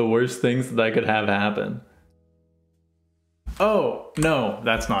one of the worst things that I could have happen. Oh, no,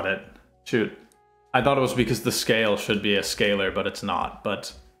 that's not it. Shoot. I thought it was because the scale should be a scalar, but it's not.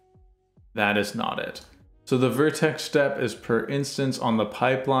 But that is not it. So the vertex step is per instance on the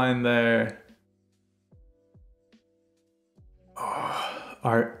pipeline there. Oh,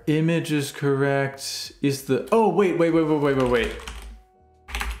 our image is correct. Is the... Oh, wait.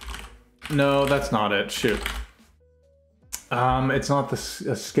 No, that's not it. Shoot. It's not a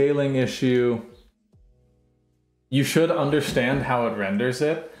scaling issue. You should understand how it renders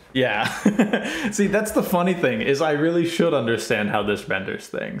it. Yeah. See, that's the funny thing, is I really should understand how this renders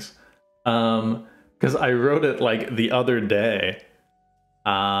things. Because I wrote it like the other day.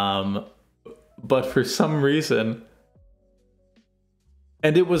 But for some reason...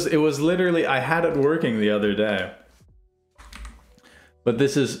 And it was literally, I had it working the other day. But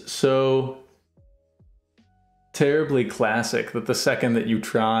this is so terribly classic that the second that you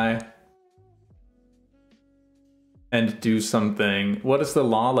try and do something, what is the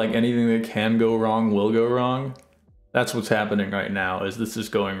law? Like anything that can go wrong will go wrong. That's what's happening right now, is this is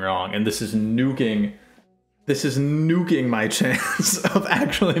going wrong, and this is nuking my chance of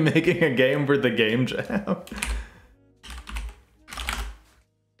actually making a game for the game jam.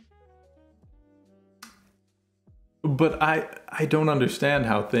 But I don't understand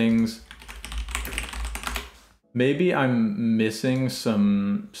how things... Maybe I'm missing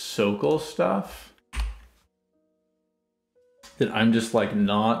some Sokal stuff that I'm just like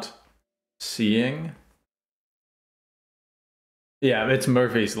not seeing. Yeah, it's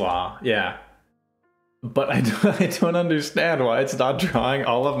Murphy's Law, yeah. But I don't understand why it's not drawing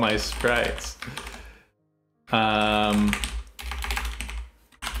all of my sprites. Do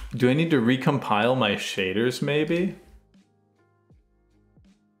I need to recompile my shaders, maybe?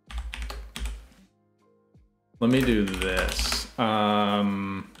 Let me do this.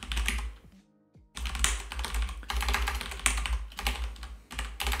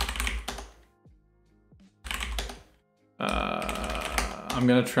 I'm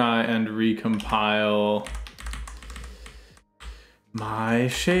gonna try and recompile my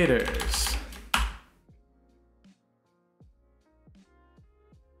shaders.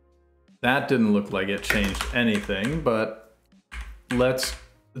 That didn't look like it changed anything, but let's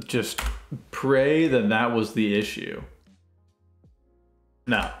just pray that that was the issue.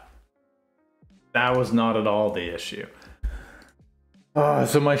 No, that was not at all the issue.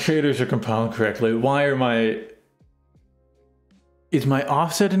 So my shaders are compiled correctly. Why are my... Is my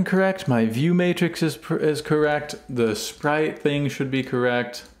offset incorrect? My view matrix is correct. The sprite thing should be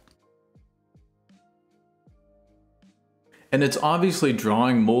correct. And it's obviously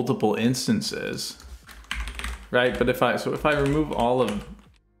drawing multiple instances, right? But if I remove all of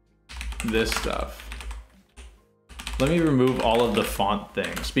this stuff, let me remove all of the font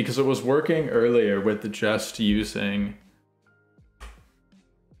things because it was working earlier with just using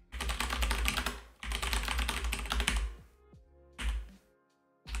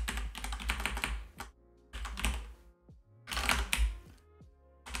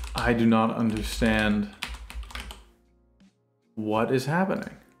I do not understand what is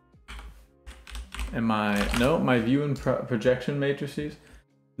happening. No, my view and projection matrices?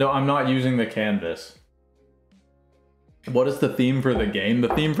 No, I'm not using the canvas. What is the theme for the game? The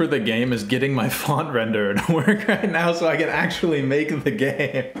theme for the game is getting my font renderer to work right now so I can actually make the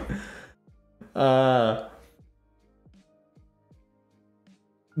game.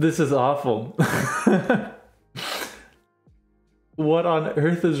 This is awful. What on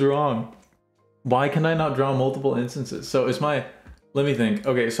earth is wrong? Why can I not draw multiple instances? So is my... Let me think.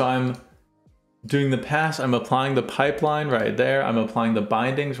 Okay, so I'm doing the pass. I'm applying the pipeline right there. I'm applying the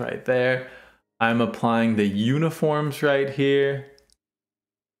bindings right there. I'm applying the uniforms right here.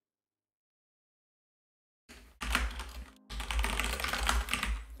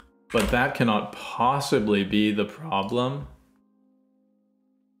 But that cannot possibly be the problem.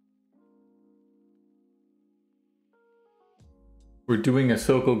 We're doing a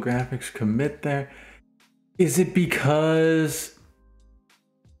Sokal graphics commit there. Is it because...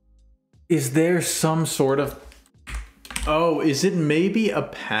 Is there some sort of... Oh, is it maybe a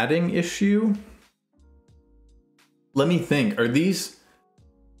padding issue? Let me think. Are these...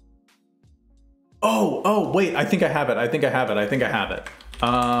 Oh, wait. I think I have it.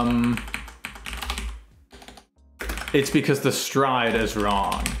 It's because the stride is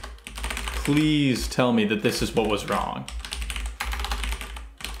wrong. Please tell me that this is what was wrong.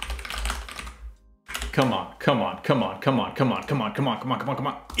 Come on.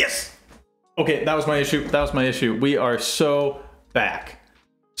 Yes! Okay, that was my issue. We are so back.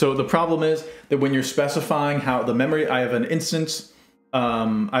 So the problem is that when you're specifying how the memory, I have an instance,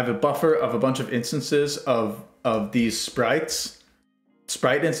 I have a buffer of a bunch of instances of these sprite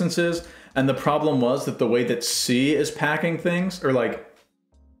instances. And the problem was that the way that C is packing things, or like,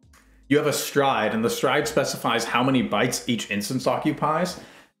 you have a stride and the stride specifies how many bytes each instance occupies.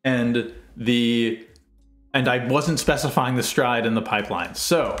 And I wasn't specifying the stride in the pipeline.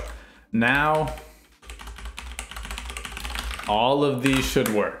 So now all of these should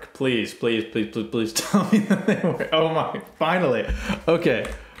work. Please tell me that they work. Oh my, finally. Okay.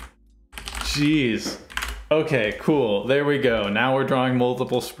 Jeez. Okay, cool. There we go. Now we're drawing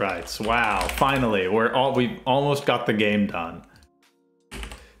multiple sprites. Wow, finally. We've almost got the game done.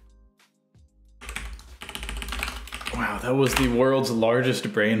 Wow, that was the world's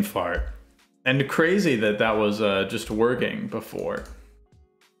largest brain fart. And crazy that that was just working before.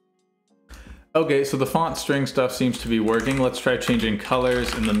 Okay, so the font string stuff seems to be working. Let's try changing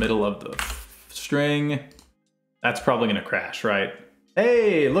colors in the middle of the string. That's probably gonna crash, right?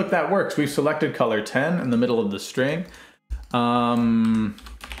 Hey, look, that works. We've selected color 10 in the middle of the string. That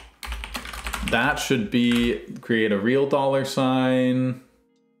should create a real $sign.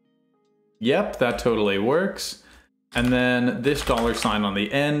 Yep, that totally works. And then this $sign on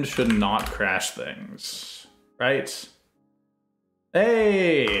the end should not crash things, right?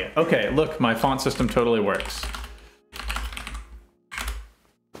 Hey, okay, look, my font system totally works.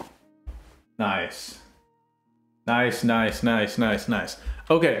 Nice. Nice.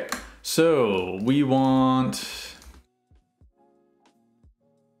 Okay, so we want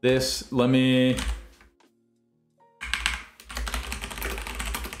this,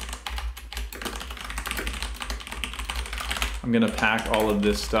 I'm gonna pack all of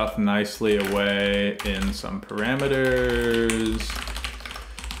this stuff nicely away in some parameters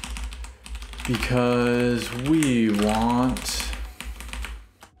because we want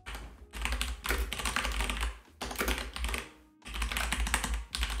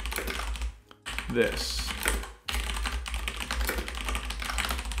this.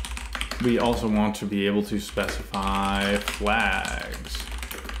 We also want to be able to specify flags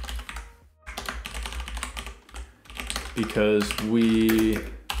because we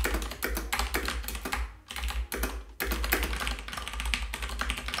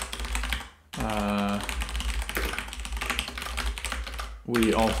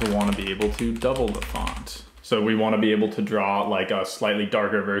also want to be able to double the font. So we want to be able to draw like a slightly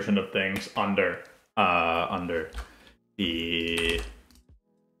darker version of things under the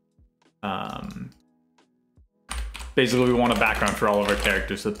basically we want a background for all of our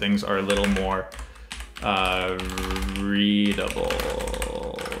characters so things are a little more readable.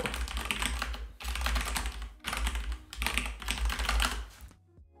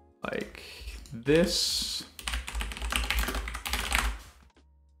 Like this.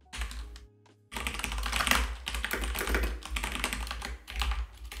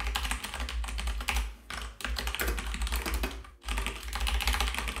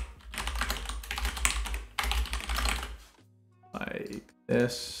 Like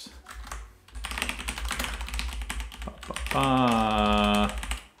this.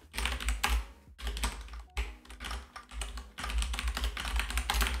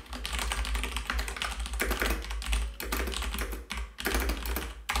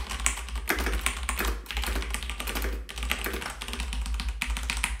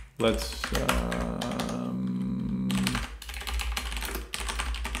 Let's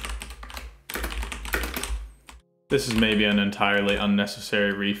this is maybe an entirely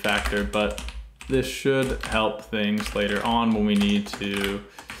unnecessary refactor, but this should help things later on when we need to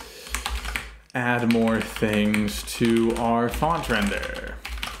add more things to our font render.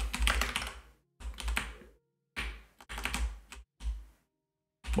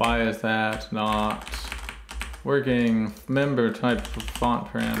 Why is that not working? Member type of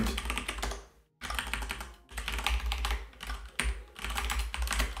font parent.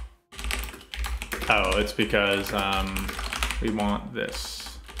 Oh, it's because we want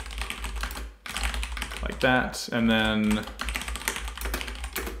this like that, and then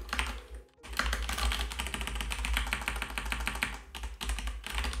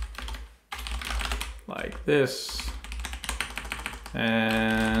like this,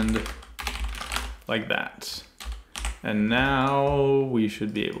 and like that. And now we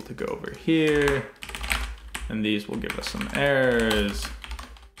should be able to go over here, and these will give us some errors.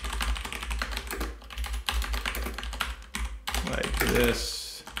 Like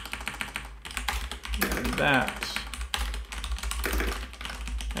this, and that,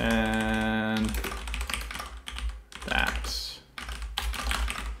 and that.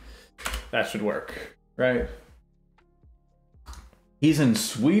 That should work, right? He's in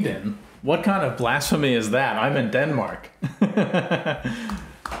Sweden? What kind of blasphemy is that? I'm in Denmark.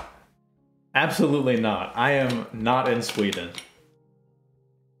 Absolutely not. I am not in Sweden.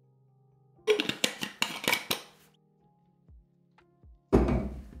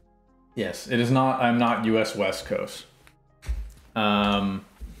 Yes, it is not. I'm not US West Coast.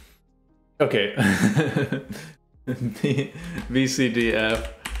 Okay. VCDF.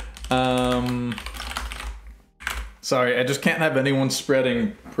 Sorry, I just can't have anyone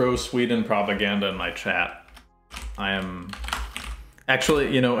spreading pro-Sweden propaganda in my chat. I am...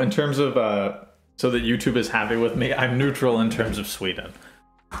 Actually, you know, in terms of... so that YouTube is happy with me, I'm neutral in terms of Sweden.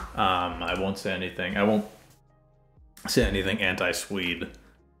 I won't say anything. I won't say anything anti-Swede.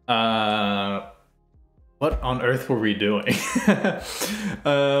 What on earth were we doing?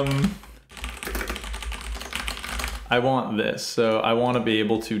 I want this, so I want to be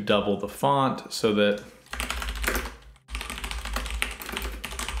able to double the font so that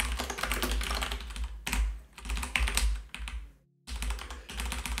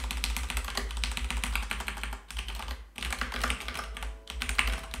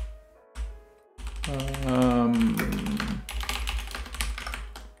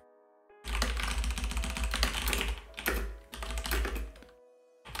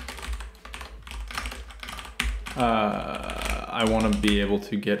I want to be able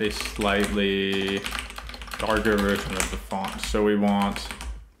to get a slightly darker version of the font. So we want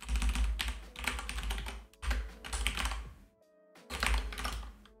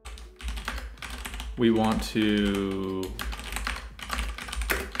to,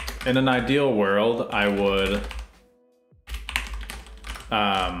 in an ideal world, I would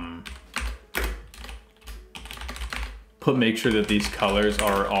make sure that these colors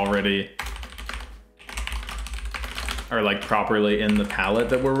are already like properly in the palette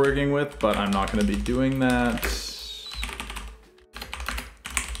that we're working with, but I'm not going to be doing that.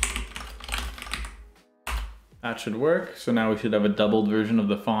 That should work. So now we should have a doubled version of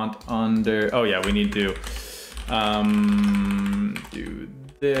the font under... Oh yeah, we need to do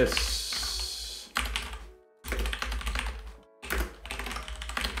this.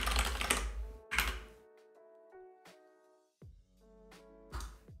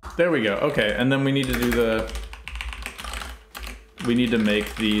 There we go. Okay, and then we need to do the we need to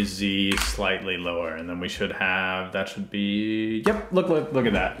make the Z slightly lower, and then we should have, that should be, yep, look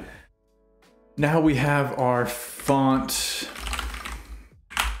at that. Now we have our font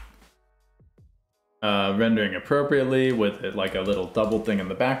rendering appropriately with it like a little double thing in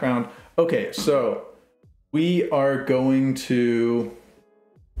the background. Okay, so we are going to,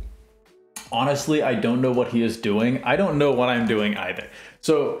 honestly, I don't know what he is doing. I don't know what I'm doing either.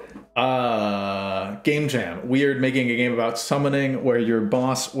 So, Game Jam. We are making a game about summoning where your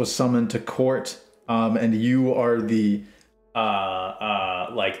boss was summoned to court, and you are the,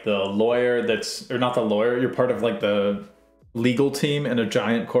 like the lawyer that's, or not the lawyer, you're part of like the legal team in a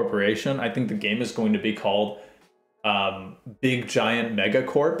giant corporation. I think the game is going to be called Big Giant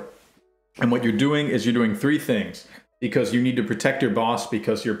Megacorp. And what you're doing is you're doing three things, because you need to protect your boss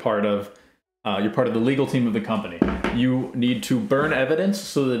because you're part of the legal team of the company. You need to burn evidence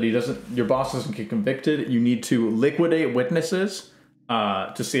so that your boss doesn't get convicted. You need to liquidate witnesses,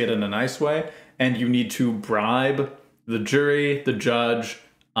 to say it in a nice way. And you need to bribe the jury, the judge,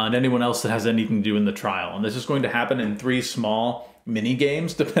 and anyone else that has anything to do in the trial. And this is going to happen in 3 small mini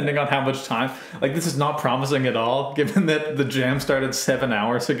games, depending on how much time. Like, this is not promising at all, given that the jam started 7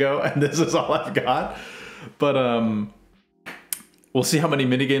 hours ago, and this is all I've got. But, we'll see how many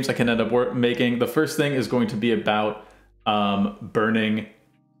mini games I can end up making. The first thing is going to be about burning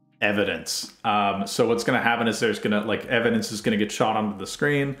evidence. So what's going to happen is there's going to, like, evidence is going to get shot onto the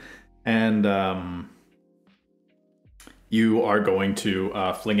screen, and you are going to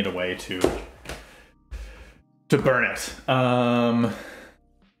fling it away to burn it.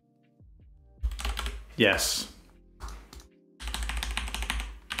 Yes.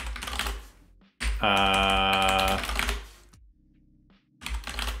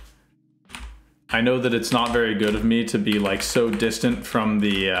 I know that it's not very good of me to be like so distant from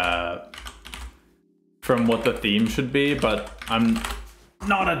the from what the theme should be, but I'm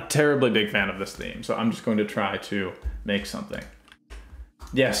not a terribly big fan of this theme, so I'm just going to try to make something.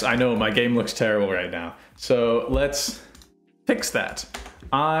 Yes, I know my game looks terrible right now, so let's fix that.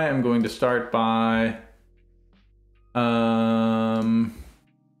 I am going to start by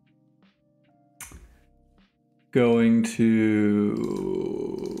going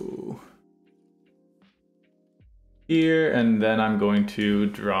to here, and then I'm going to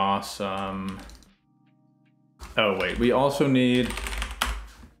draw some, oh wait, we also need,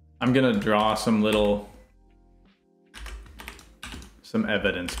 I'm gonna draw some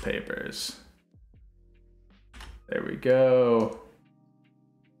evidence papers. There we go.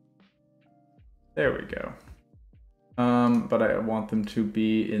 There we go. But I want them to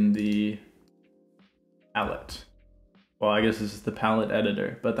be in the palette. Well, I guess this is the palette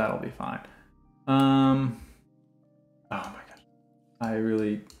editor, but that'll be fine. Oh my gosh, I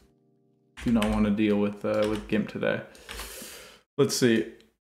really do not want to deal with GIMP today. Let's see.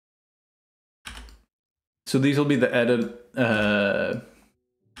 So these will be the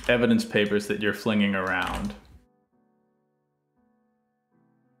evidence papers that you're flinging around.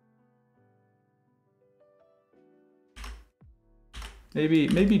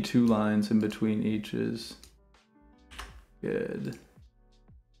 Maybe 2 lines in between each is good.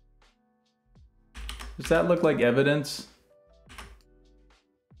 Does that look like evidence?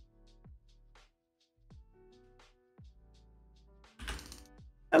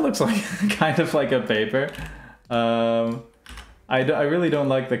 That looks like kind of like a paper. I really don't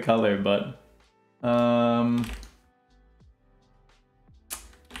like the color, but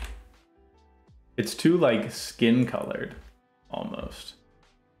it's too like skin colored almost.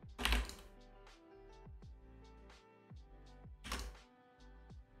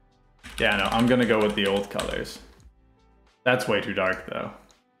 Yeah, no, I'm gonna go with the old colors. That's way too dark though.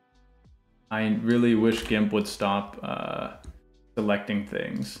 I really wish GIMP would stop selecting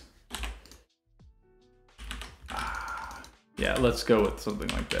things. Yeah, let's go with something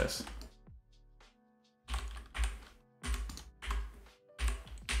like this.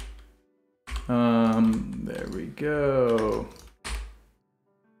 There we go.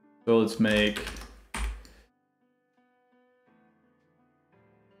 So let's make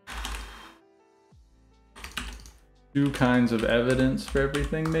two kinds of evidence for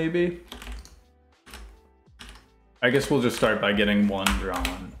everything, maybe. I guess we'll just start by getting one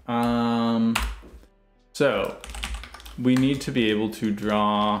drawn. So we need to be able to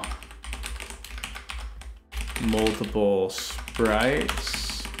draw multiple sprites.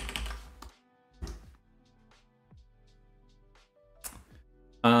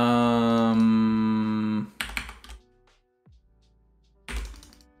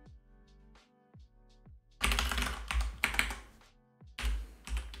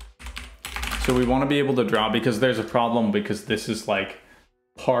 So we want to be able to draw, because there's a problem, because this is like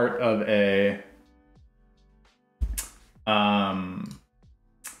part of a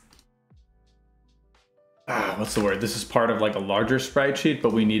what's the word? This is part of like a larger sprite sheet,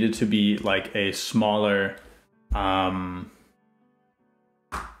 but we need it to be like a smaller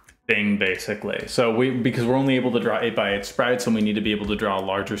thing basically. So because we're only able to draw 8x8 sprites, and we need to be able to draw a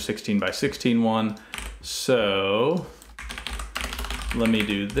larger 16x16 one. So let me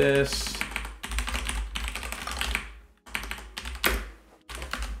do this.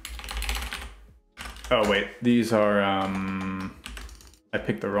 Oh wait, these are, I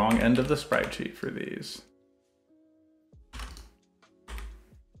picked the wrong end of the sprite sheet for these.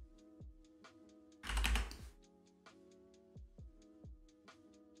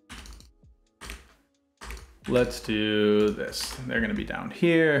 Let's do this. They're gonna be down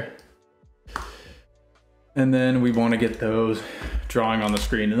here. And then we wanna get those drawing on the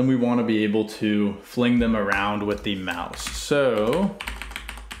screen, and then we wanna be able to fling them around with the mouse. So,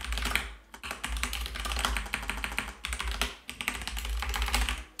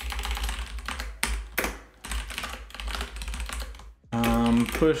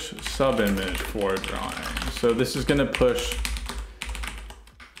 push sub image for drawing. So this is gonna push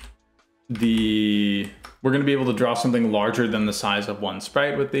we're gonna be able to draw something larger than the size of one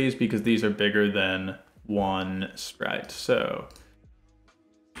sprite with these, because these are bigger than one sprite. So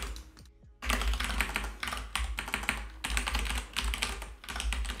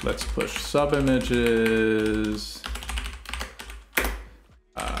let's push sub images,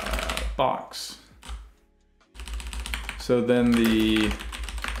 box. So then the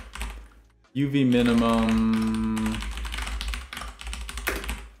UV minimum,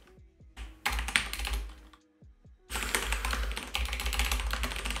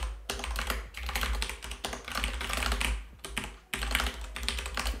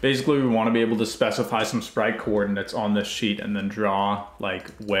 basically we want to be able to specify some sprite coordinates on this sheet and then draw like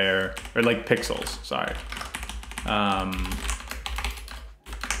where, or like pixels, sorry.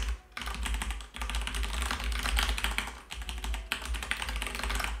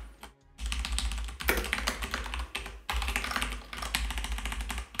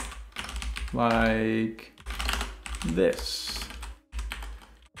 Like this.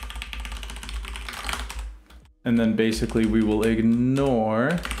 And then basically we will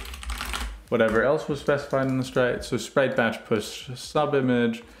ignore whatever else was specified in the sprite. So sprite batch push sub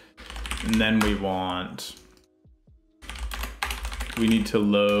image, and then we need to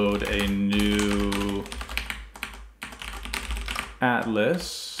load a new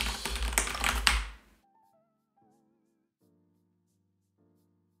atlas.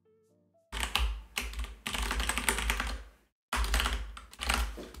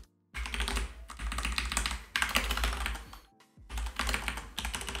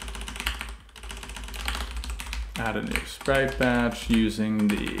 Add a new sprite batch using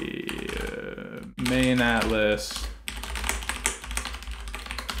the main atlas.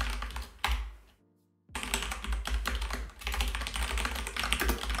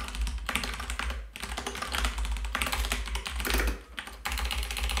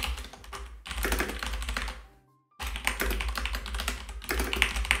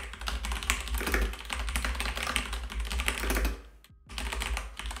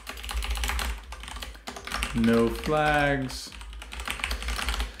 No flags.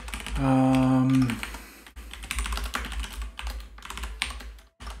 And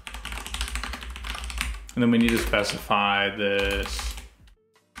then we need to specify this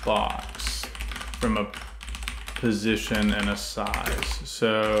box from a position and a size.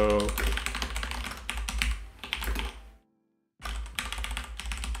 So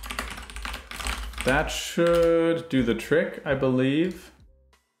that should do the trick, I believe.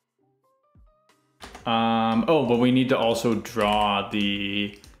 Oh, but we need to also draw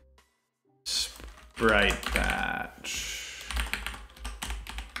the sprite batch.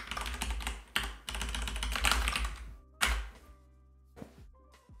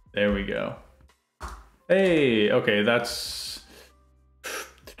 There we go. Hey, okay, that's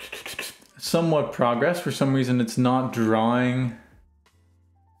somewhat progress. For some reason, it's not drawing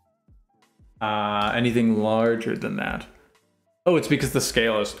anything larger than that. Oh, it's because the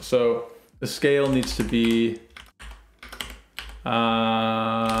scale is, so the scale needs to be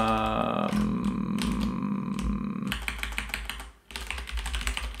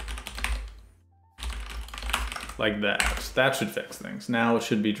like that. That should fix things. Now it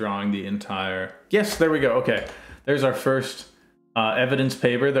should be drawing the entire, yes, there we go. Okay, there's our first evidence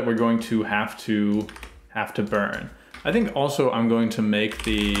paper that we're going to have to burn. I think also I'm going to make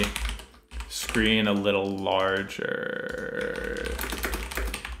the screen a little larger.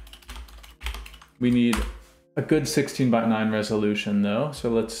 We need a good 16:9 resolution though. So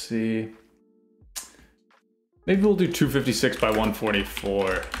let's see. Maybe we'll do 256 by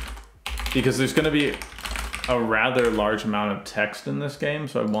 144 because there's going to be a rather large amount of text in this game,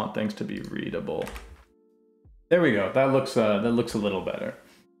 so I want things to be readable. There we go. That looks a little better.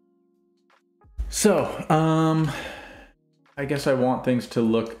 So, I guess I want things to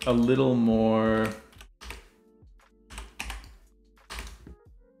look a little more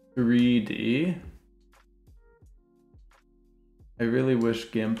 3D. I really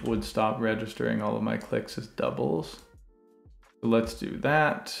wish GIMP would stop registering all of my clicks as doubles. So let's do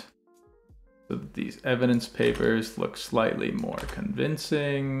that. So that these evidence papers look slightly more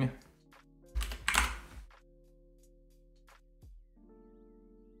convincing.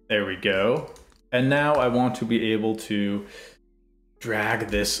 There we go. And now I want to be able to drag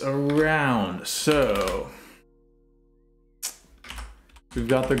this around. So we've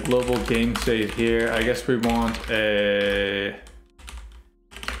got the global game state here. I guess we want a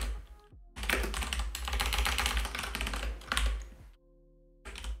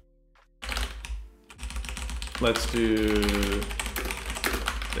let's do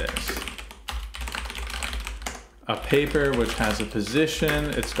this. A paper which has a position.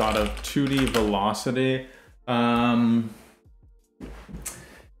 It's got a 2D velocity.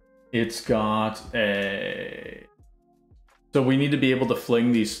 It's got a... So we need to be able to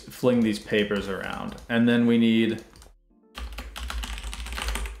fling these papers around. And then we need...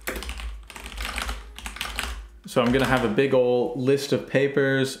 So I'm gonna have a big old list of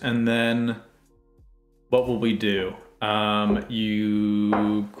papers, and then what will we do?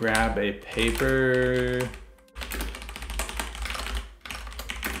 You grab a paper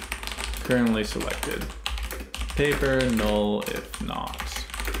currently selected. Paper, null if not.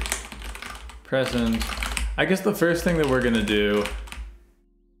 Present. I guess the first thing that we're gonna do,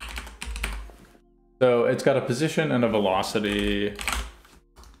 so it's got a position and a velocity.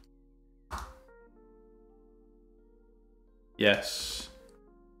 Yes.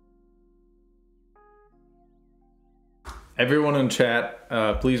 Everyone in chat,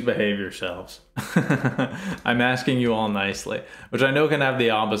 please behave yourselves. I'm asking you all nicely, which I know can have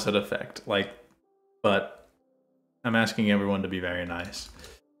the opposite effect, but I'm asking everyone to be very nice.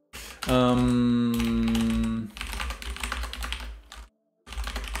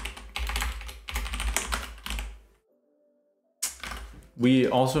 We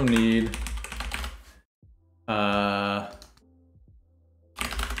also need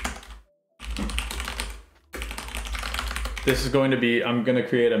this is going to be, I'm going to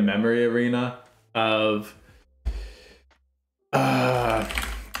create a memory arena of to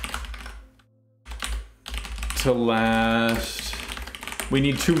last. We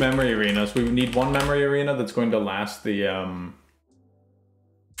need two memory arenas. We need one memory arena that's going to last the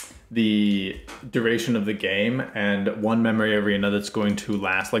duration of the game, and one memory arena that's going to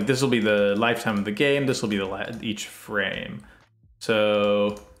last, like, this will be the lifetime of the game, this will be each frame.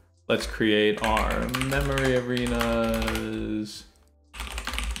 So let's create our memory arenas.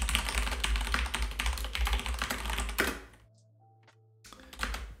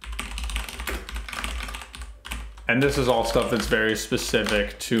 And this is all stuff that's very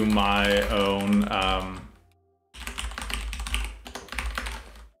specific to my own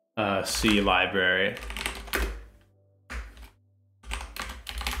C library.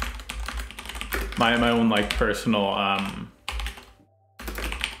 My own, like, personal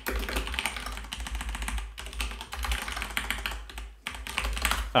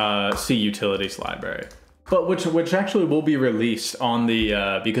C utilities library, but which actually will be released on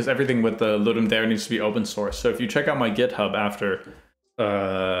the because everything with the Ludum there needs to be open source. So if you check out my GitHub after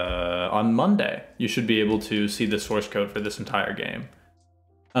on Monday, you should be able to see the source code for this entire game.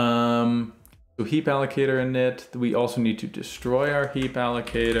 So heap allocator init. We also need to destroy our heap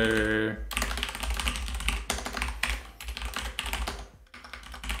allocator.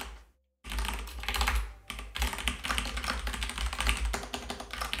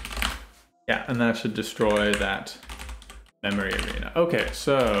 Yeah, and that should destroy that memory arena. Okay,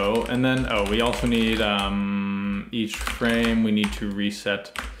 so, and then, oh, we also need each frame, we need to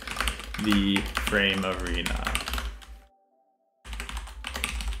reset the frame arena.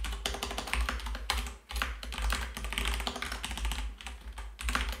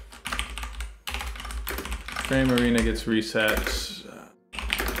 Frame arena gets reset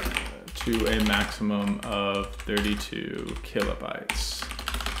to a maximum of 32 kilobytes.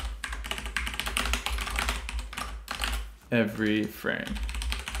 Every frame.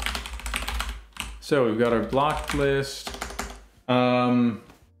 So we've got our block list.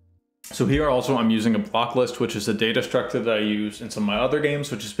 So here also I'm using a block list, which is a data structure that I use in some of my other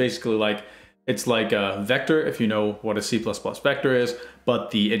games, which is basically like It's like a vector, if you know what a C++ vector is,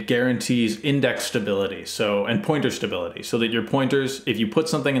 but it guarantees index stability, and pointer stability, so that your pointers, if you put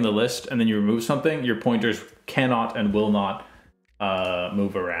something in the list and then you remove something, your pointers cannot and will not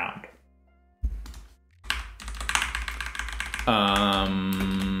move around.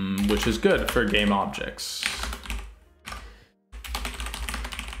 Which is good for game objects.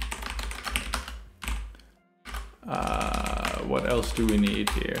 What else do we need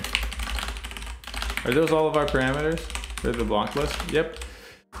here? Are those all of our parameters for the block list? Yep.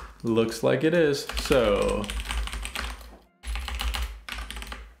 Looks like it is. So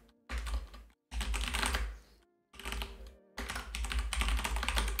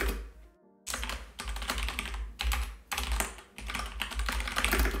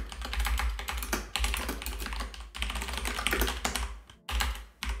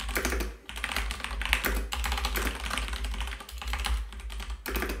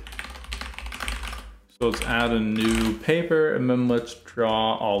let's add a new paper, and then let's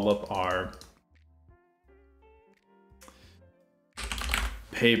draw all of our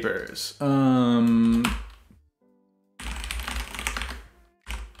papers. So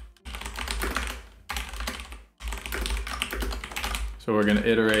we're gonna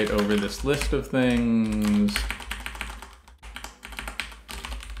iterate over this list of things.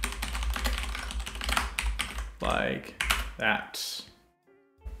 Like that.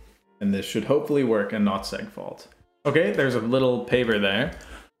 And this should hopefully work and not segfault. Okay, there's a little paper there.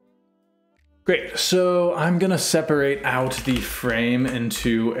 Great, so I'm gonna separate out the frame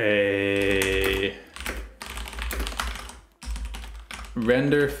into a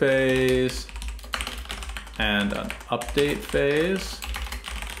render phase and an update phase.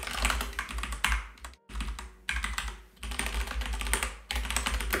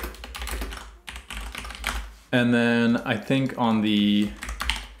 And then I think on the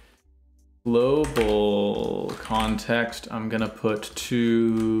global context, I'm gonna put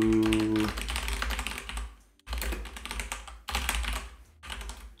 2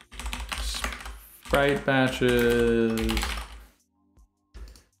 sprite batches.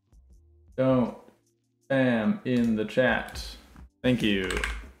 Don't spam in the chat. Thank you.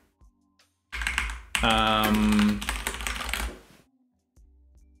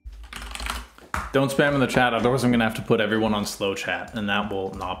 Don't spam in the chat, otherwise I'm gonna have to put everyone on slow chat, and that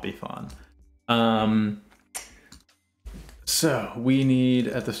will not be fun. So we need,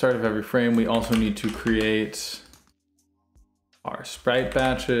 at the start of every frame, we also need to create our sprite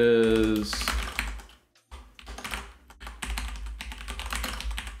batches.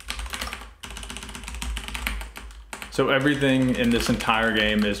 So everything in this entire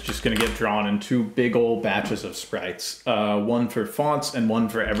game is just gonna get drawn in 2 big old batches of sprites. One for fonts and one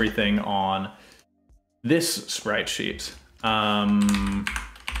for everything on this sprite sheet.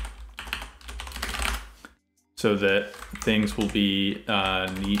 So that things will be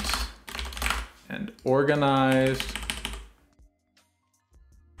neat and organized.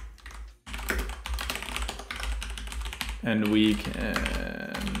 And we can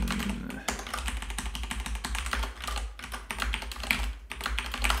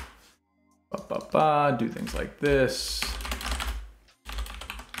do things like this.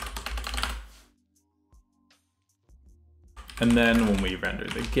 And then when we render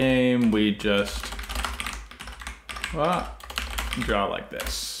the game, we just draw like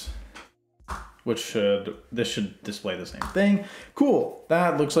this, this should display the same thing. Cool,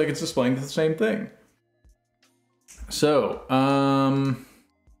 that looks like it's displaying the same thing. So,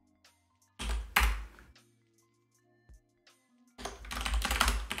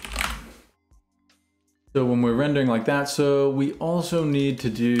 so when we're rendering like that, so we also need to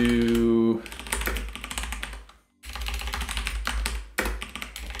do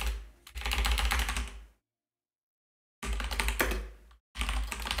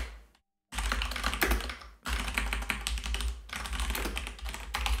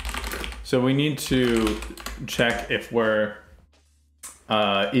to check if we're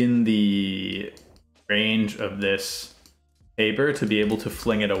in the range of this paper to be able to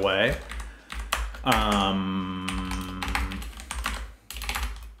fling it away.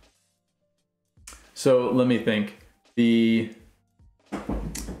 So let me think.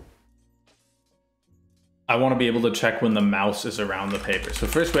 I want to be able to check when the mouse is around the paper. So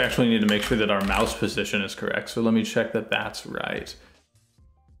first we actually need to make sure that our mouse position is correct. So let me check that that's right.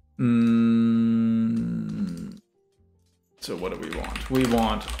 So what do we want? We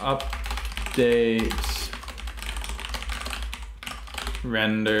want update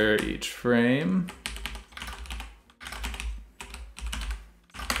render each frame.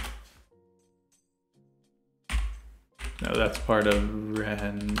 No, that's part of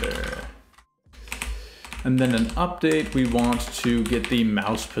render. And then an update, we want to get the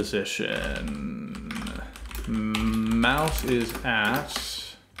mouse position. Mouse is at...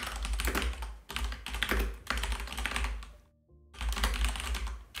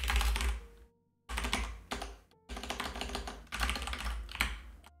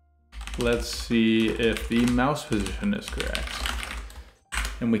 Let's see if the mouse position is correct.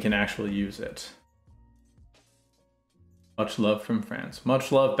 And we can actually use it. Much love from France.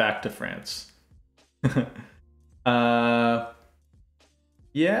 Much love back to France.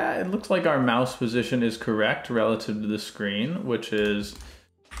 Yeah, it looks like our mouse position is correct relative to the screen, which is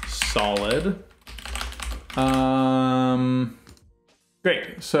solid.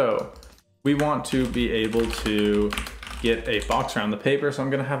 Great, so we want to be able to get a box around the paper. So I'm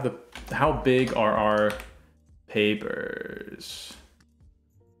gonna have how big are our papers?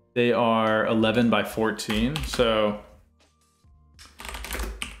 They are 11 by 14, so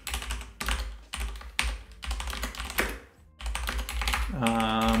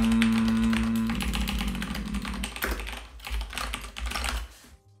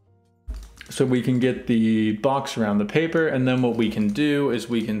so we can get the box around the paper, and then what we can do is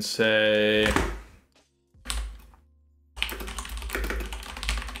we can say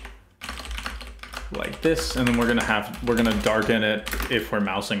like this, and then we're gonna darken it if we're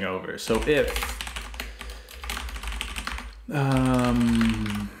mousing over. So if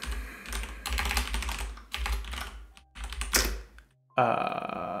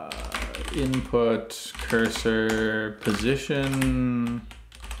input cursor position.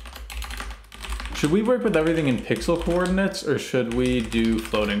 Should we work with everything in pixel coordinates, or should we do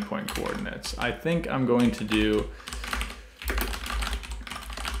floating point coordinates? I think I'm going to do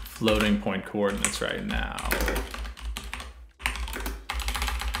floating point coordinates right now.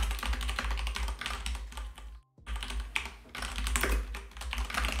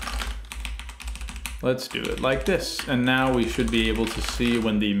 Let's do it like this. And now we should be able to see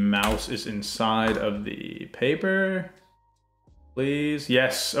when the mouse is inside of the paper. Please.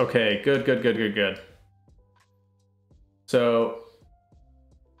 Yes. Okay. Good, good, good, good, good. So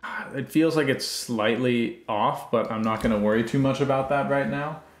it feels like it's slightly off, but I'm not going to worry too much about that right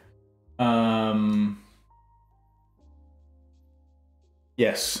now.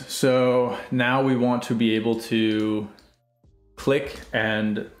 Yes. So now we want to be able to click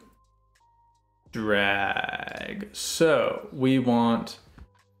and drag. So we want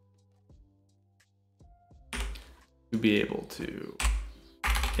to be able to,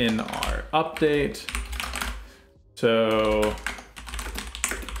 in our update, so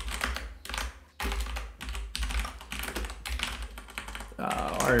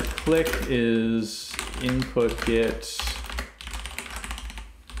our click is input get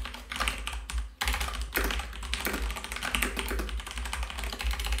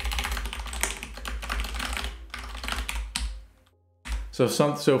so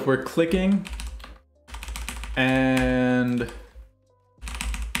if we're clicking and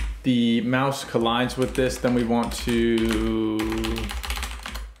the mouse collides with this, then we want to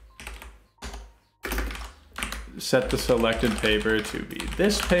set the selected paper to be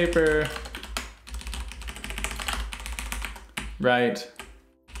this paper, right?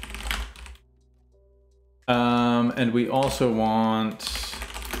 And we also want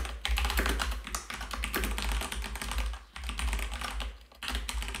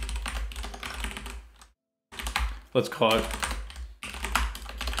let's call it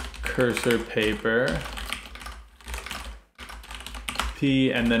cursor paper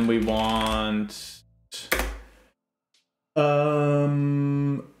P, and then we want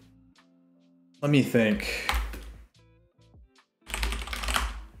let me think.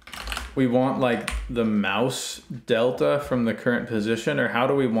 We want like the mouse delta from the current position, or how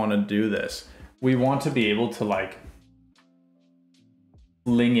do we want to do this? We want to be able to like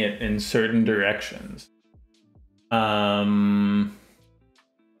fling it in certain directions.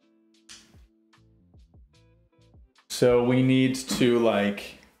 So we need to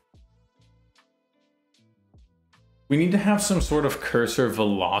like, we need to have some sort of cursor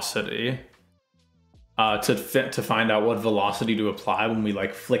velocity to find out what velocity to apply when we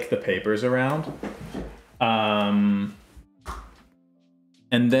like flick the papers around. And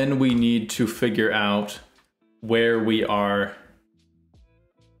then we need to figure out where we are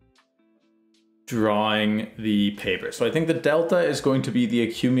drawing the paper. So I think the delta is going to be the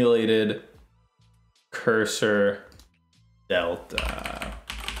accumulated cursor delta.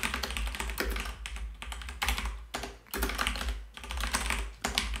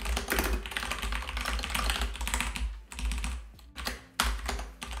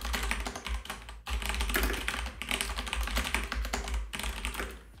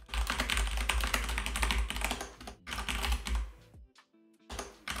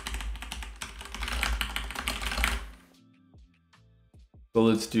 So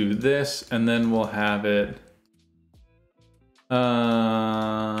let's do this, and then we'll have it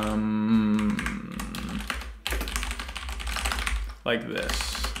like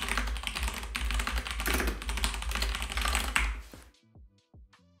this.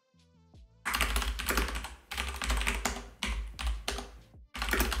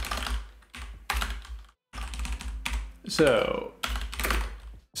 So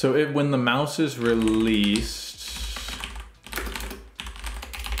when the mouse is released,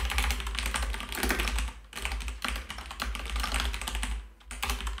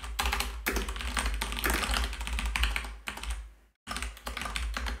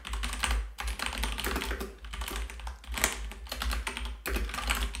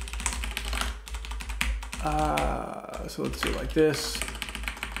 so let's do it like this.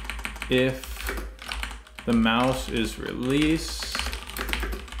 If the mouse is released,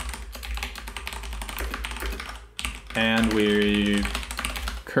 and we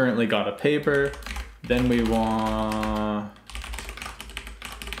currently got a paper, then we want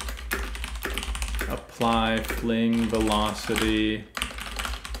apply fling velocity.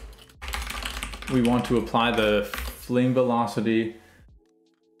 We want to apply the fling velocity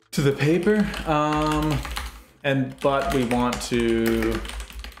to the paper, but we want to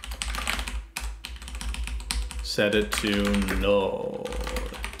set it to null.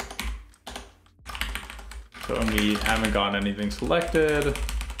 So we haven't got anything selected.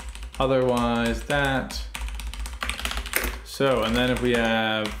 Otherwise that. So, and then if we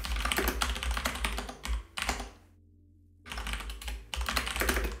have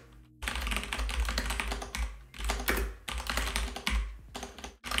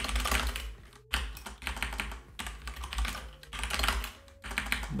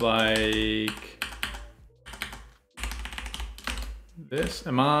like this,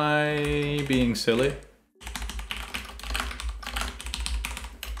 am I being silly?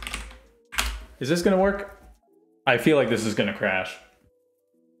 Is this gonna work? I feel like this is gonna crash.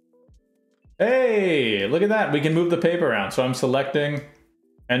 Hey, look at that. We can move the paper around. So I'm selecting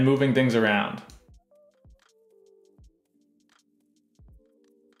and moving things around.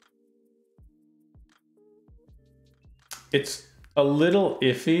 It's a little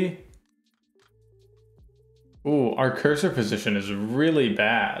iffy. Ooh, our cursor position is really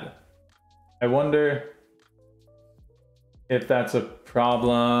bad. I wonder if that's a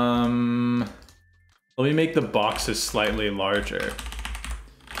problem. Let me make the boxes slightly larger.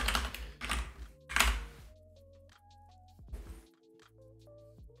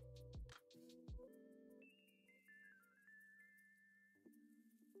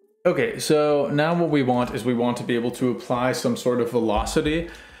 Okay, so now what we want is we want to be able to apply some sort of velocity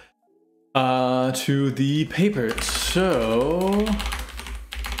to the paper. So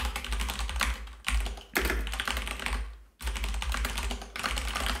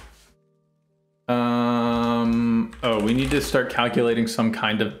oh, we need to start calculating some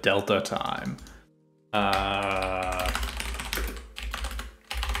kind of delta time.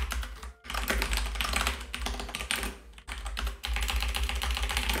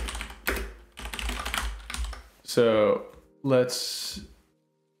 So let's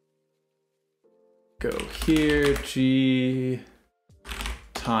go here. G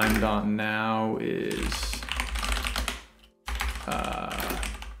time dot now is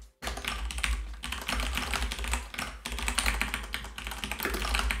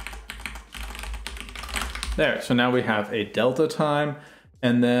there. So now we have a delta time,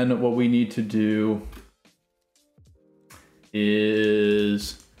 and then what we need to do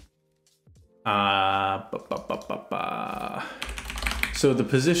is so the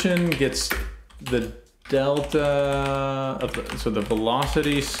position gets the delta of so the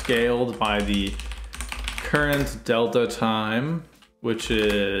velocity scaled by the current delta time, which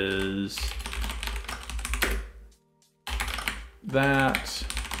is that,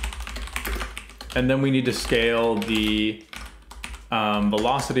 and then we need to scale the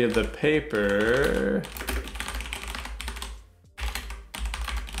velocity of the paper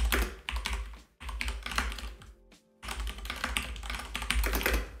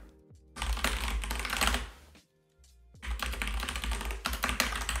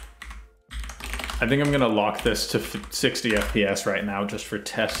I think I'm gonna lock this to 60 FPS right now just for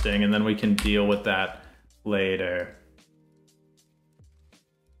testing, and then we can deal with that later.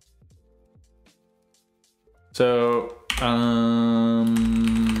 So,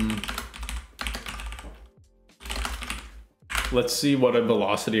 let's see what a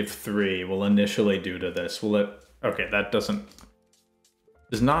velocity of 3 will initially do to this. Will it, okay, that does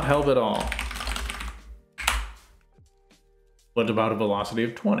not help at all. What about a velocity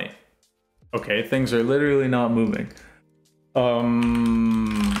of 20? Okay, things are literally not moving.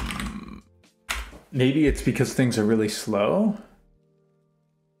 Maybe it's because things are really slow.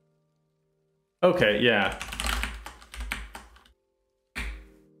 Okay, yeah.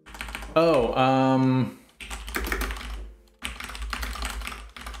 Oh,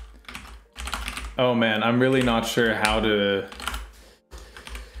 oh man, I'm really not sure how to...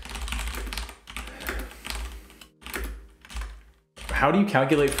 How do you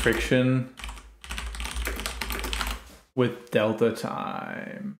calculate friction with delta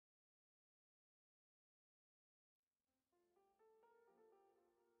time?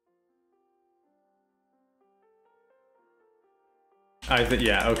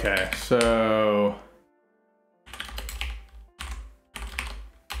 Yeah, okay, so...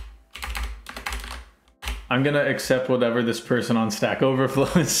 I'm gonna accept whatever this person on Stack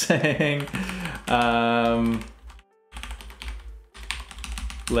Overflow is saying.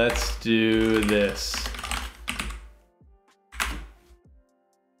 Let's do this.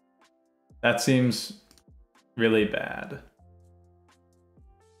 That seems really bad.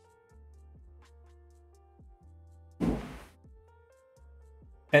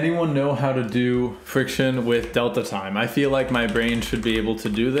 Anyone know how to do friction with delta time? I feel like my brain should be able to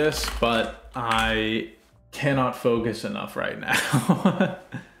do this, but I cannot focus enough right now.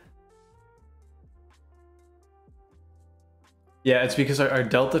 Yeah, it's because our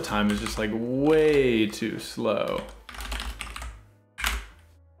delta time is just like way too slow.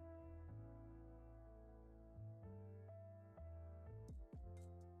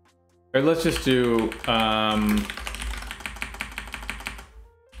 Or let's just do,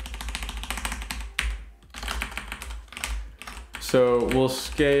 so we'll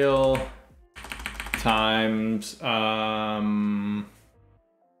scale times, how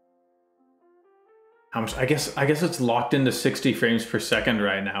much? I guess it's locked into 60 frames per second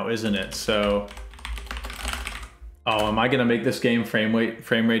right now, isn't it? So, oh, am I gonna make this game frame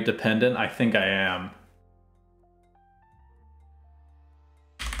rate dependent? I think I am.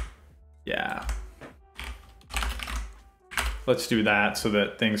 Yeah. Let's do that so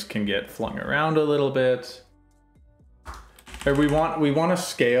that things can get flung around a little bit. Or we want to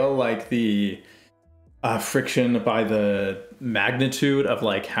scale like the friction by the magnitude of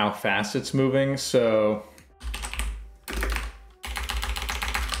like how fast it's moving. So,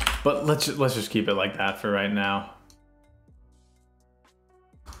 but let's just keep it like that for right now.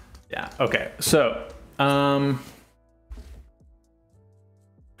 Yeah. Okay. So,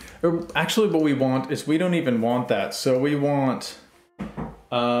 actually, what we want is we don't even want that. So we want,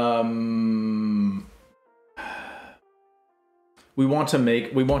 we want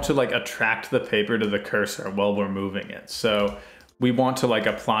to like attract the paper to the cursor while we're moving it. So we want to like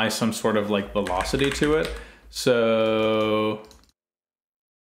apply some sort of like velocity to it. So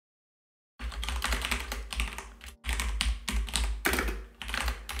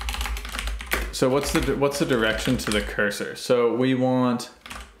what's the direction to the cursor? So we want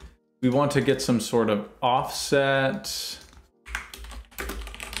to get some sort of offset.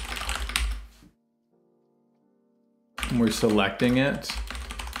 We're selecting it.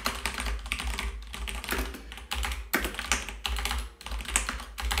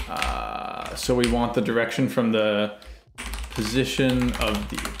 So we want the direction from the position of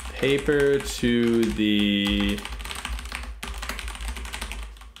the paper to the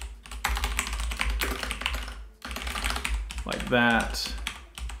like that,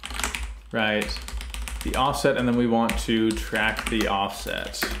 right? The offset, and then we want to track the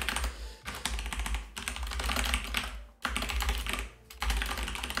offset.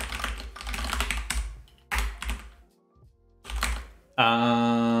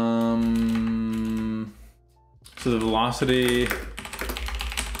 So the velocity,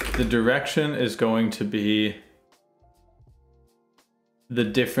 the direction is going to be the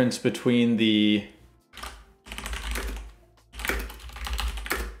difference between the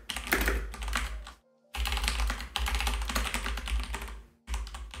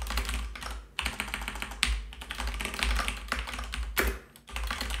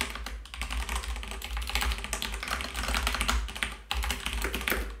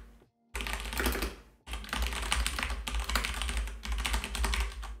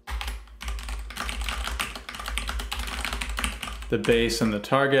base and the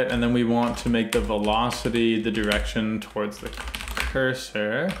target, and then we want to make the velocity the direction towards the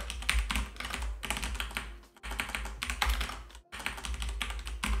cursor.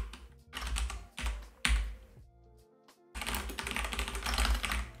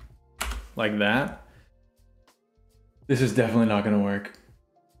 Like that. This is definitely not going to work.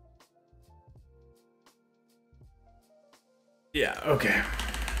 Yeah, okay.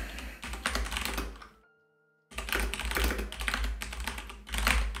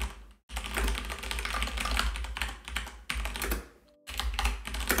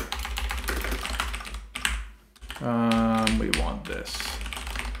 We want this.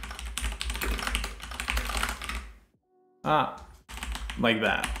 Like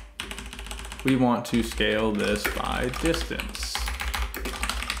that. We want to scale this by distance.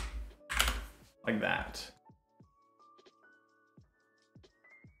 Like that.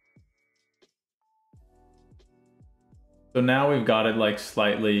 So now we've got it like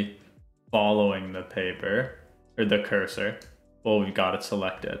slightly following the paper, or the cursor. Well, we've got it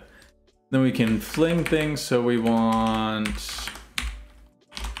selected. Then we can fling things, so we want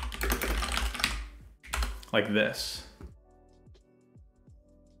like this.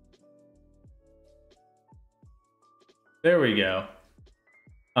 There we go.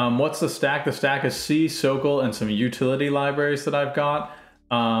 What's the stack? The stack is C, Socal, and some utility libraries that I've got.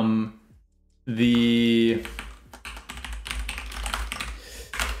 The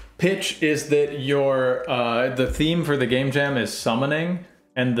pitch is that your the theme for the game jam is summoning,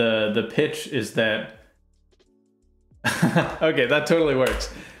 and the pitch is that okay, that totally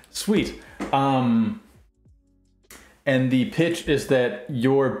works. Sweet. And the pitch is that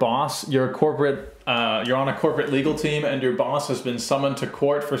your boss, your corporate, you're on a corporate legal team, and your boss has been summoned to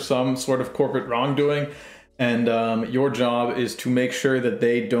court for some sort of corporate wrongdoing, and your job is to make sure that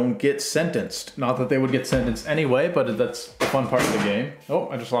they don't get sentenced. Not that they would get sentenced anyway, but that's the fun part of the game. Oh,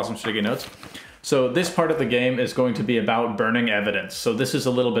 I just lost some sticky notes. So this part of the game is going to be about burning evidence. So this is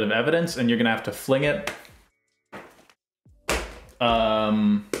a little bit of evidence, and you're gonna have to fling it.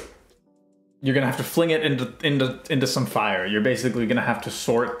 You're gonna have to fling it into some fire. You're basically gonna have to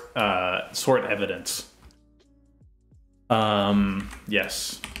sort evidence.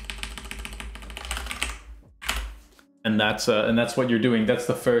 Yes. And that's what you're doing. That's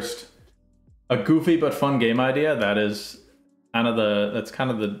the first, a goofy but fun game idea. That is kind of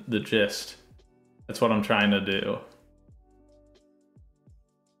the gist. That's what I'm trying to do.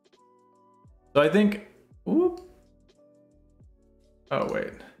 So I think, whoop. Oh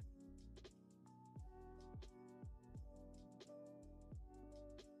wait.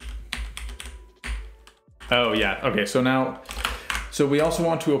 Oh yeah, okay, so we also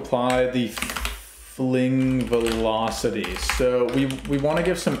want to apply the fling velocity. So we want to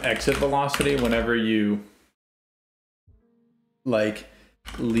give some exit velocity whenever you like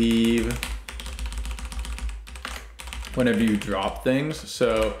leave, whenever you drop things.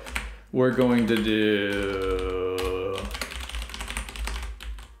 So we're going to do,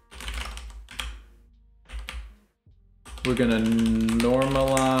 we're gonna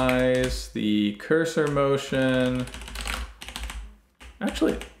normalize the cursor motion.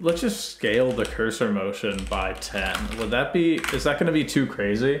 Actually, let's just scale the cursor motion by 10. Would that be, is that gonna be too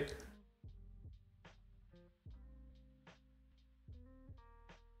crazy?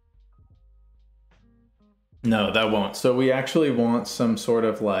 No, that won't. So we actually want some sort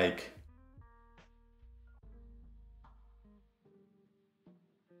of like,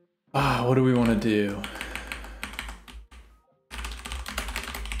 what do we want to do?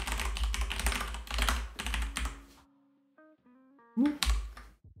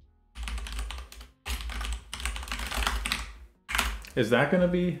 Is that gonna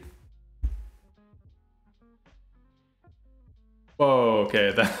be? Whoa,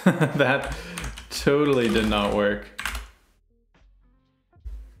 okay, that totally did not work.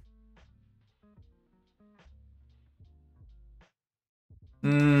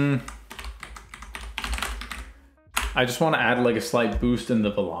 I just want to add like a slight boost in the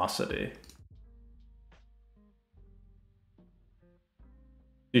velocity.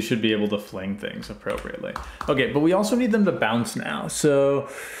 You should be able to fling things appropriately. Okay, but we also need them to bounce now. So,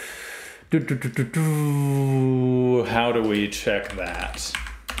 how do we check that?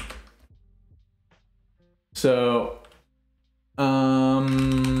 So,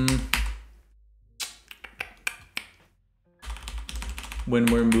 when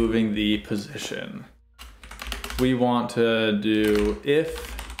we're moving the position, we want to do if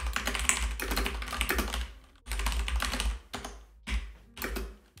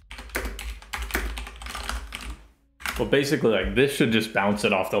well, basically, like, this should just bounce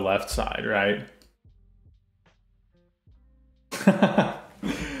it off the left side, right?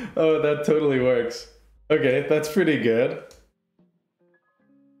 Oh, that totally works. Okay, that's pretty good.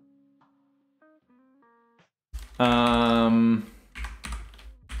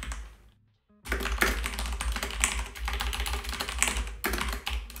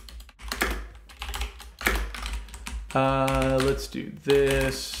 Let's do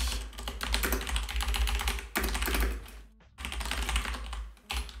this.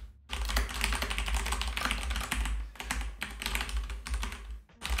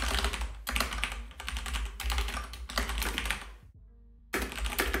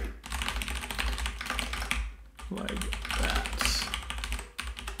 like that.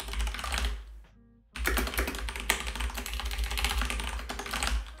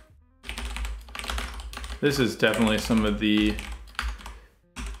 This is definitely some of the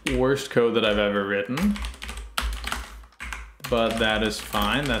worst code that I've ever written, but that is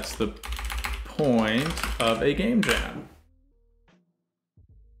fine. That's the point of a game jam.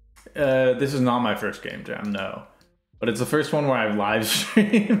 This is not my first game jam, no. But it's the first one where I've live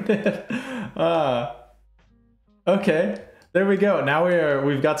streamed it. Okay, there we go. Now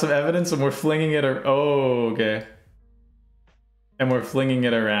we've got some evidence and we're flinging it. Oh, okay. And we're flinging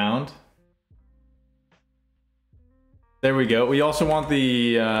it around. There we go. We also want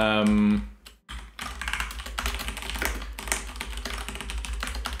the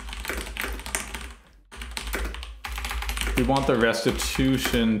we want the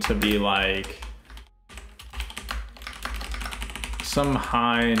restitution to be like some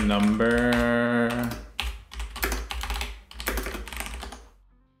high number.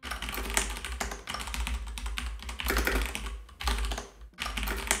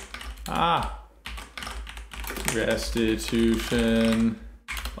 Restitution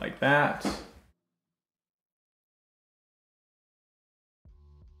like that.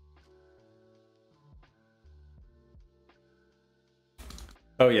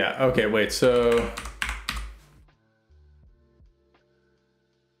 Oh yeah, okay, wait, so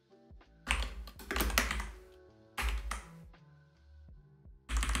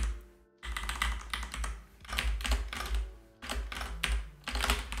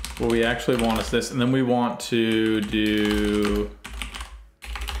what we actually want is this, and then we want to do,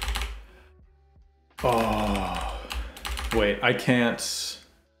 oh, wait, I can't,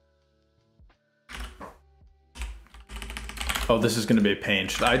 oh, this is gonna be a pain.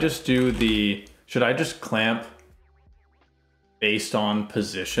 Should I just do the, should I just clamp based on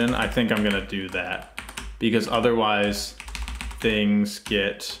position? I think I'm gonna do that, because otherwise things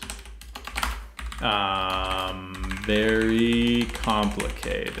get very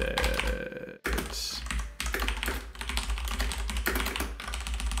complicated.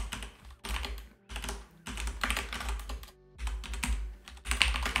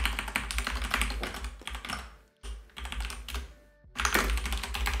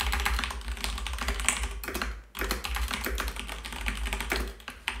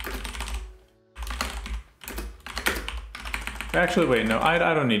 Actually, wait, no, I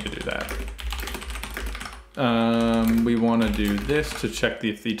don't need to do that. We want to do this to check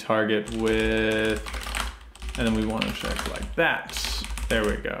if the target width, and then we want to check like that. There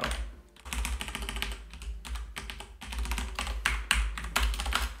we go.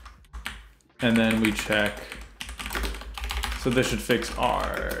 And then we check, so this should fix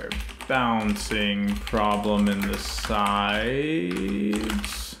our bouncing problem in the sides,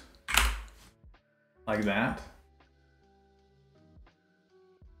 like that.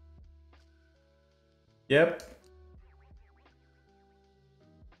 Yep.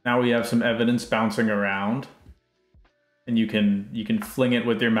 Now we have some evidence bouncing around, and you can fling it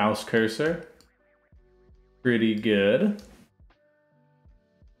with your mouse cursor. Pretty good.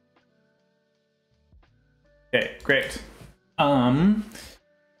 Okay, great.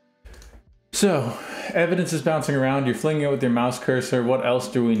 So evidence is bouncing around. You're flinging it with your mouse cursor. What else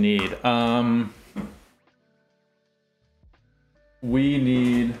do we need? We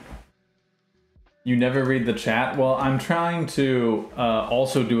need. You never read the chat? Well, I'm trying to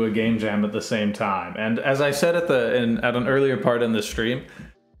also do a game jam at the same time. And as I said at an earlier part in the stream,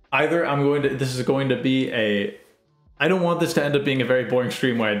 either this is going to be I don't want this to end up being a very boring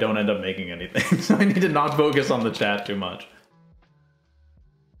stream where I don't end up making anything. So I need to not focus on the chat too much.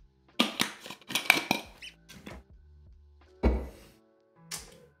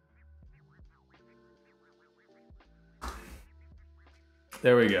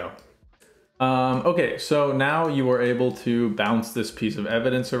 There we go. Okay, so now you are able to bounce this piece of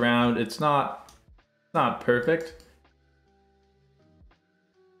evidence around. It's not perfect.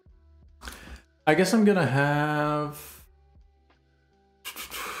 I guess I'm gonna have.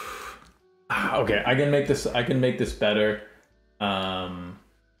 Okay, I can make this better.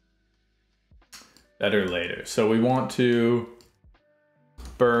 Better later. So we want to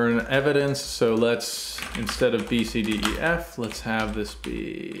burn evidence. So let's, instead of B, C, D, E, F, let's have this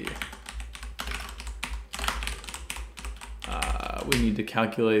be. We need to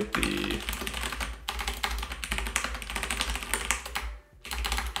calculate the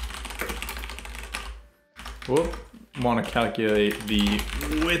want to calculate the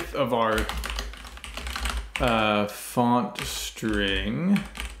width of our font string.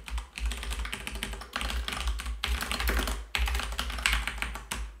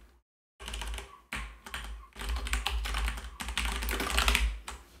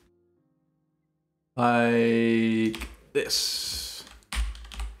 like this.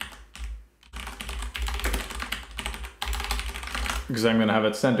 Because I'm going to have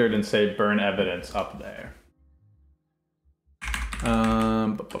it centered and say burn evidence up there.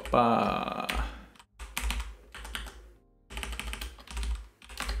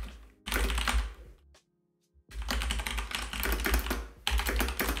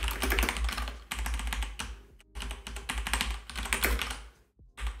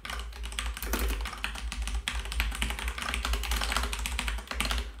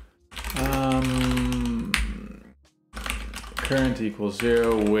 Current equals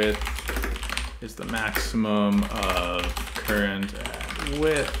 0, width is the maximum of current at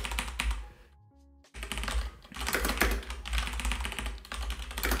width.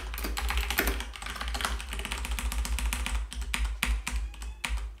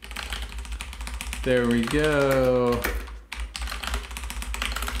 There we go.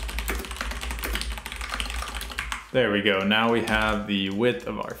 There we go. Now we have the width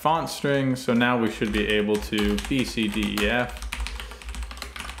of our font string. So now we should be able to B, C, D, E, F.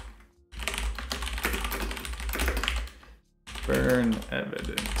 Burn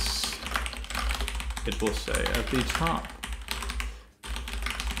evidence. It will say at the top.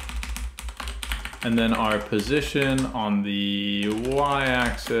 And then our position on the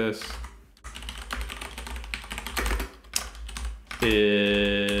y-axis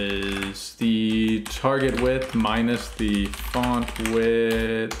is the target width minus the font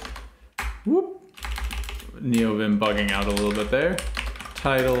width. Whoop. Neovim bugging out a little bit there.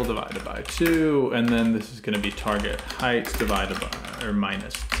 Title divided by 2, and then this is going to be target height divided by, or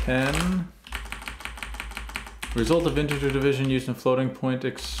minus 10. Result of integer division used in floating point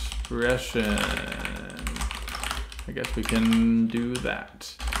expression. I guess we can do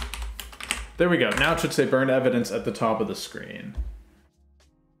that. There we go. Now it should say burn evidence at the top of the screen.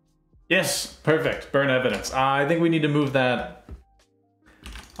 Yes, perfect. Burn evidence. I think we need to move that.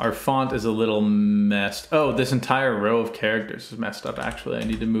 Our font is a little messed. Oh, this entire row of characters is messed up, actually. I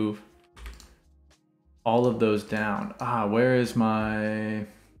need to move all of those down. Where is my...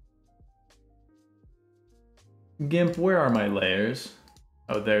 GIMP, where are my layers?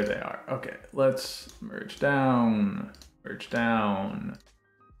 Oh, there they are. Okay, let's merge down, merge down,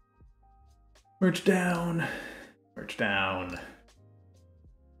 merge down, merge down,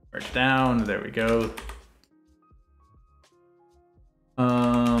 merge down. There we go.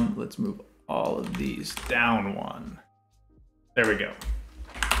 Let's move all of these down one. There we go.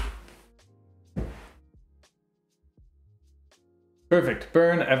 Perfect.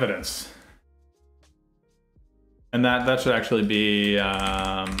 Burn evidence. And that should actually be,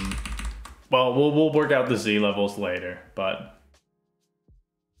 well, we'll work out the Z levels later, but.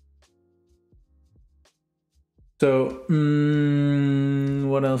 So,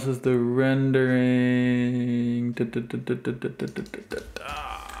 what else is the rendering?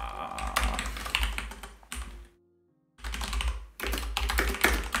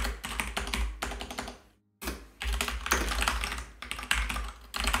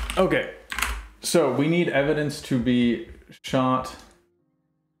 Okay. So we need evidence to be shot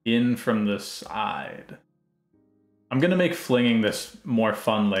in from the side. I'm gonna make flinging this more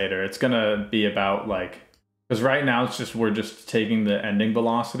fun later. It's gonna be about like, because right now it's just, we're just taking the ending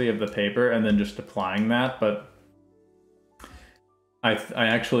velocity of the paper and then just applying that. But I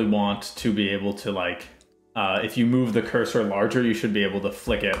actually want to be able to like, if you move the cursor larger, you should be able to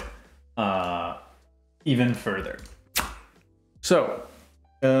flick it even further. So,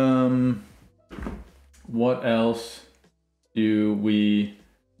 what else do we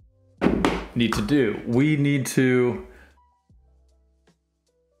need to do? We need to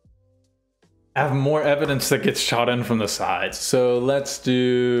have more evidence that gets shot in from the sides. So let's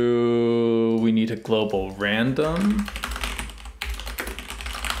do, we need a global random.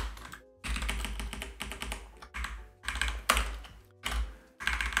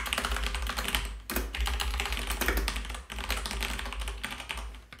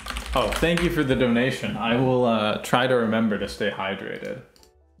 Oh, thank you for the donation. I will try to remember to stay hydrated.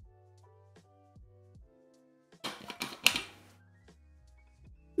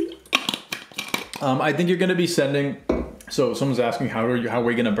 I think you're going to be sending. So someone's asking how are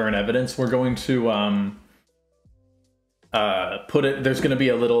we going to burn evidence? We're going to put it. There's going to be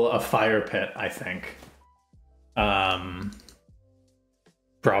a fire pit, I think.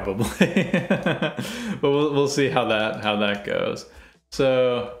 Probably, but we'll see how that goes.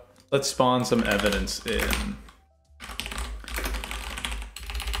 So. Let's spawn some evidence in.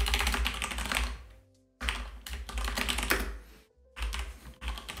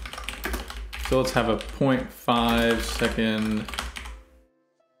 So let's have a 0.5 second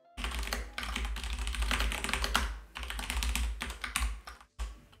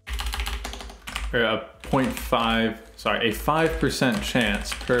or a 0.5, sorry, a 5%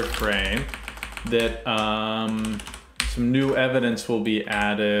 chance per frame that some new evidence will be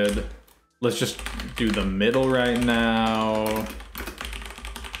added. Let's just do the middle right now.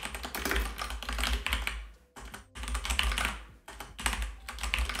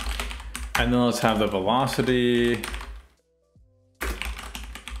 And then let's have the velocity.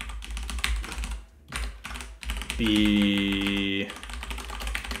 Be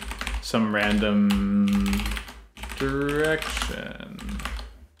some random direction.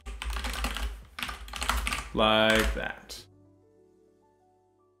 Like that.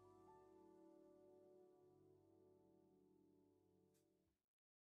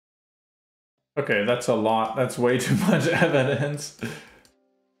 Okay, that's a lot. That's way too much evidence.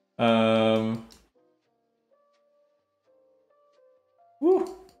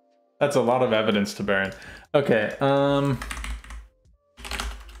 Woo. That's a lot of evidence to burn. Okay, yeah,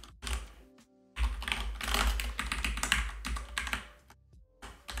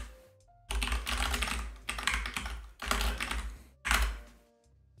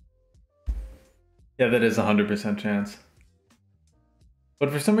 that is a 100% chance.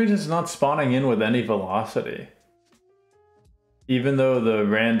 But for some reason it's not spawning in with any velocity. Even though the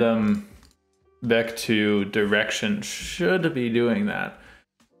random vec2 direction should be doing that.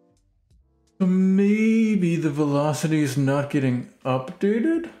 So maybe the velocity is not getting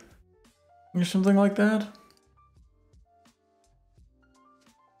updated? Or something like that?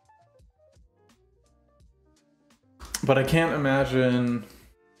 But I can't imagine...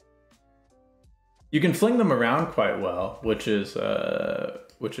 You can fling them around quite well, which is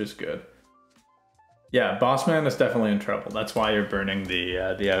good. Yeah, Bossman is definitely in trouble. That's why you're burning the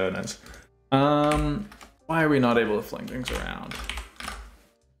evidence. Why are we not able to fling things around?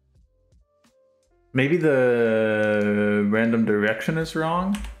 Maybe the random direction is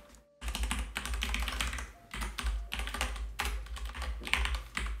wrong?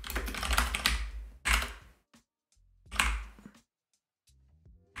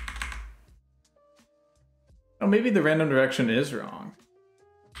 Oh, maybe the random direction is wrong.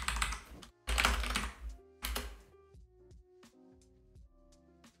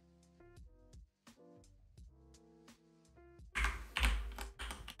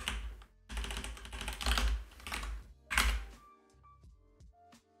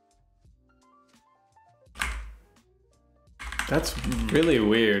 That's really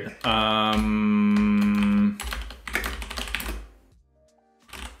weird.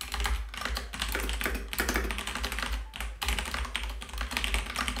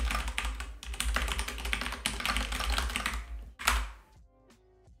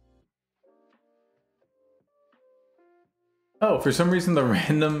 Oh, for some reason the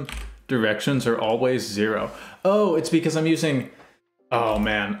random directions are always 0. Oh, it's because I'm using... Oh,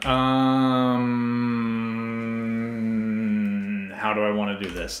 man. How do I want to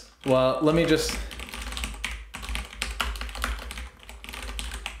do this? Well, let me just...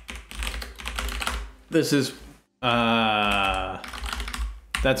 This is...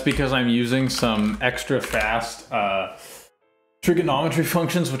 That's because I'm using some extra fast trigonometry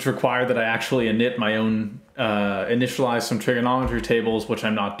functions which require that I actually init my own... initialize some trigonometry tables, which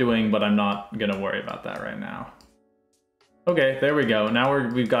I'm not doing, but I'm not going to worry about that right now. Okay, there we go. Now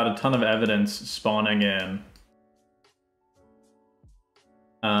we've got a ton of evidence spawning in.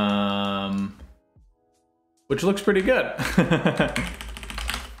 Which looks pretty good.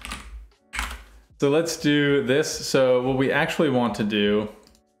 So let's do this. So what we actually want to do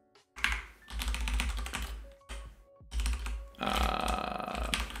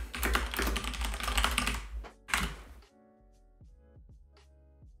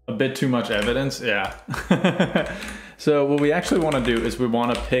a bit too much evidence, yeah. So what we actually want to do is we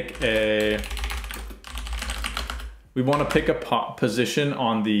want to pick a position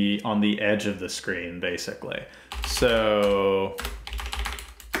on the edge of the screen, basically. So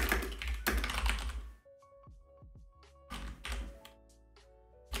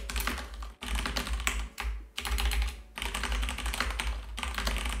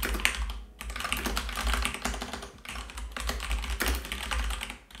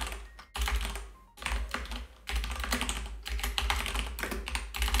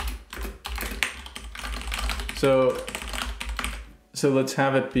So let's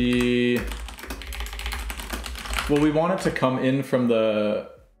have it be, well, we want it to come in from the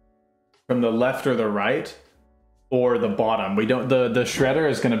left or the right or the bottom. We don't, the shredder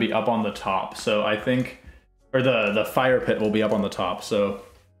is going to be up on the top. So I think, or the fire pit will be up on the top. So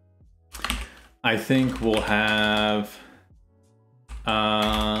I think we'll have,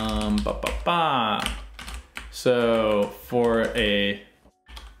 so for a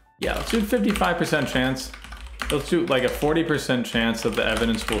Yeah, let's do 55% chance. Let's do like a 40% chance that the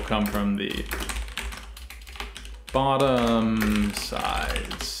evidence will come from the bottom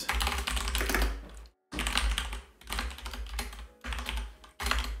sides.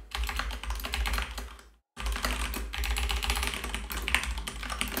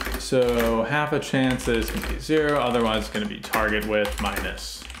 So half a chance that it's going to be 0, otherwise it's going to be target width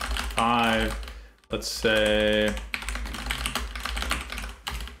minus 5, let's say.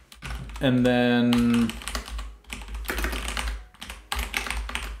 And then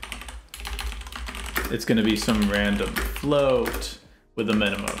it's going to be some random float with a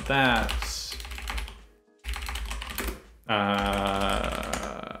minimum of that.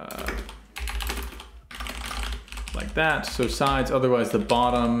 Like that. So sides, otherwise the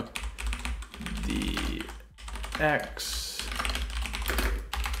bottom, the X.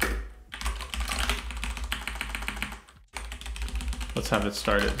 Let's have it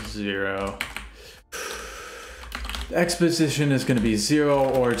start at 0. The X position is going to be 0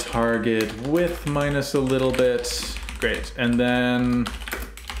 or target width minus a little bit. Great. And then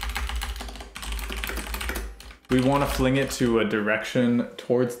we want to fling it to a direction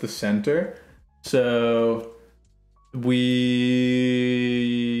towards the center. So we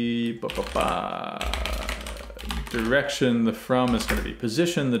direction, the from is going to be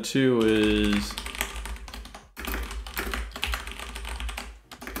position, the to is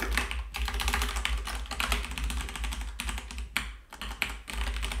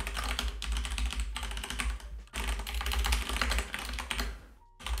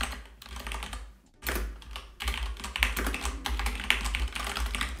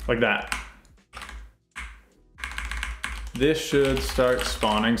like that. This should start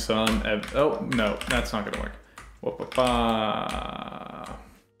spawning some oh no, that's not gonna work.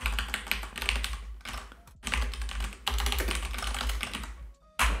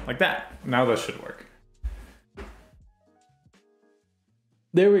 Like that. Now this should work.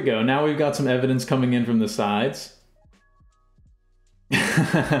 There we go. Now we've got some evidence coming in from the sides.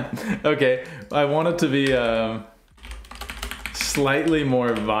 Okay, I want it to be slightly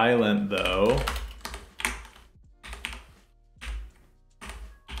more violent though.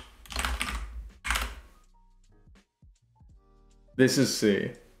 This is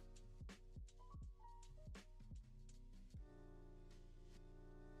C.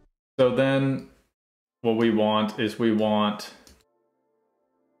 So then what we want is we want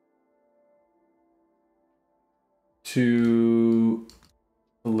to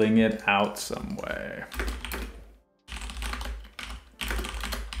fling it out some way.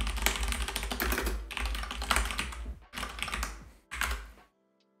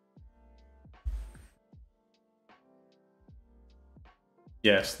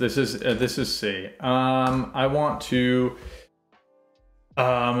 Yes, this is C. I want to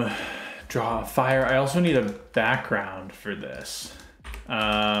draw a fire. I also need a background for this.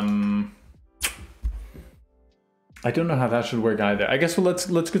 I don't know how that should work either. I guess let's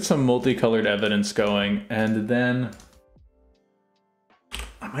get some multicolored evidence going, and then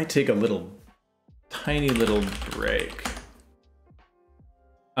I might take a tiny little break.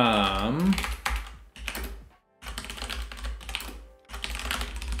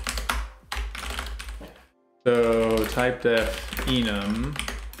 So type def enum.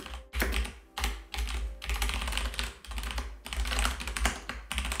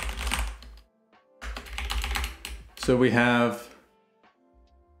 So we have,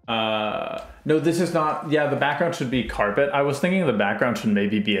 no, this is not, yeah, the background should be carpet. I was thinking the background should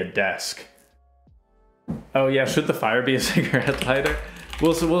maybe be a desk. Oh yeah, should the fire be a cigarette lighter?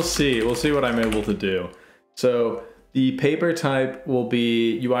 We'll see what I'm able to do. So the paper type will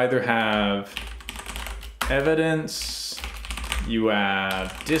be, you either have evidence, you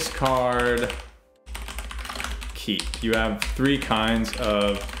have discard, keep. You have three kinds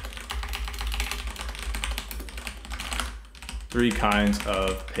of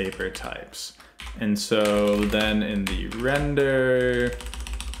paper types. And so then in the render,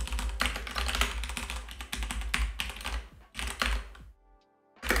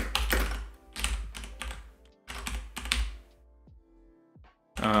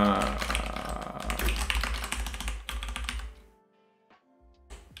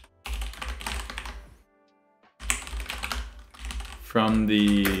 from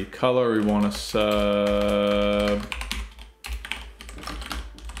the color, we want to sub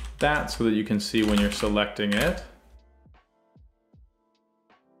that so that you can see when you're selecting it.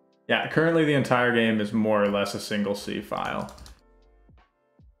 Yeah, currently the entire game is more or less a single C file.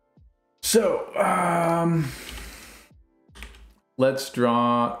 So, let's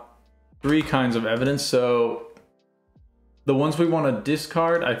draw three kinds of evidence. So The ones we want to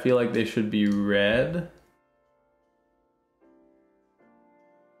discard, I feel like they should be red.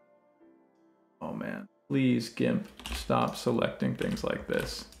 Oh man, please GIMP, stop selecting things like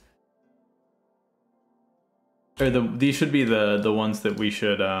this. Or these should be the ones that we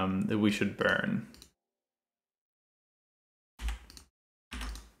should burn.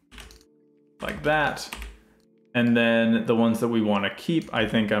 Like that. And then the ones that we want to keep, I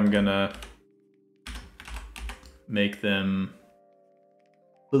think I'm gonna make them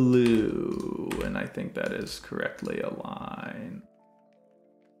blue, and I think that is correctly aligned.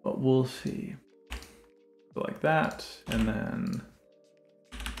 But we'll see. Like that, and then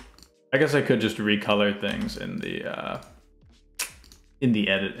I guess I could just recolor things in the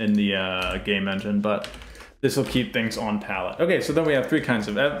game engine, but this will keep things on palette. Okay, so then we have three kinds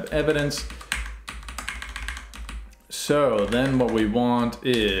of evidence. So then what we want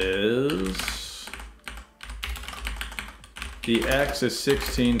is the X is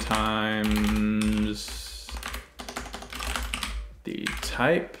 16 times the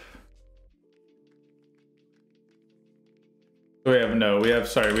type. We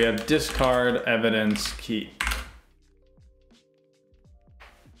have discard evidence key.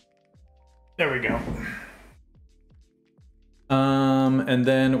 There we go. And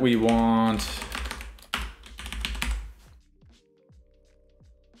then we want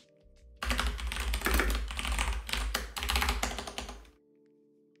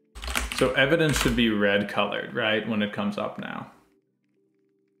so evidence should be red colored, right? When it comes up now.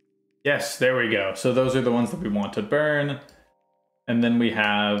 Yes, there we go. So those are the ones that we want to burn. And then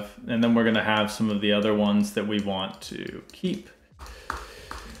we're gonna have some of the other ones that we want to keep.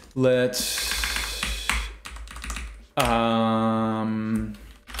 Let's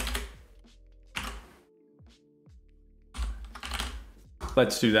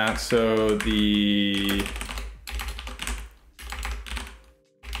do that. So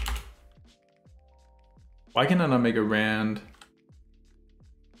why can I not make a rand?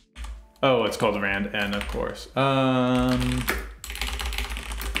 Oh, it's called rand n, of course.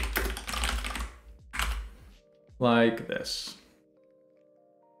 Like this.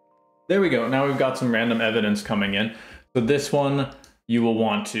 There we go. Now we've got some random evidence coming in. So this one you will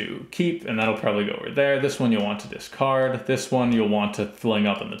want to keep, and that'll probably go over there. This one you'll want to discard. This one you'll want to fling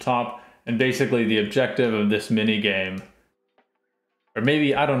up in the top. And basically the objective of this mini game, or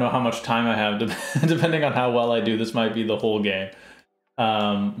maybe I don't know how much time I have, depending on how well I do. This might be the whole game.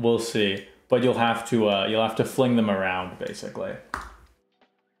 We'll see. But you'll have to fling them around basically.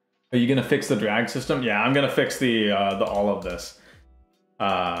 Are you gonna fix the drag system? Yeah, I'm gonna fix the all of this.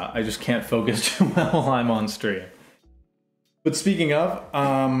 I just can't focus too well while I'm on stream. But speaking of,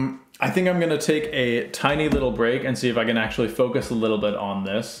 I think I'm gonna take a tiny little break and see if I can actually focus a little bit on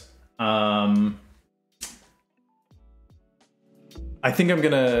this. I think I'm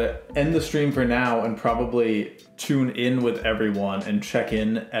gonna end the stream for now and probably tune in with everyone and check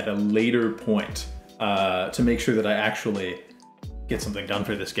in at a later point to make sure that I actually get something done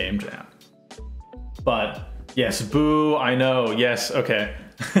for this game jam. But yes, boo, I know, yes, okay.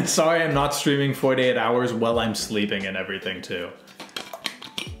 Sorry I'm not streaming 48 hours while I'm sleeping and everything too.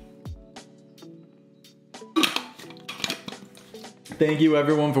 Thank you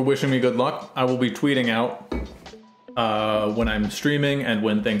everyone for wishing me good luck. I will be tweeting out when I'm streaming and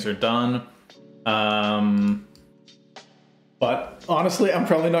when things are done. But honestly, I'm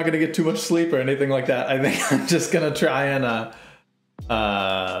probably not gonna get too much sleep or anything like that. I think I'm just gonna try and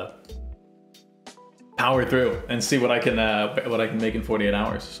power through and see what I can make in 48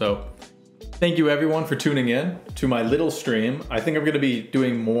 hours. So thank you everyone for tuning in to my little stream. I think I'm gonna be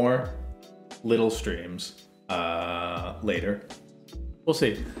doing more little streams later. We'll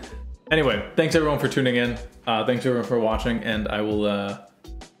see. Anyway, thanks everyone for tuning in. Thanks everyone for watching, and I'll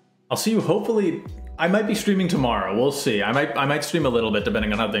see you hopefully. I might be streaming tomorrow. We'll see. I might stream a little bit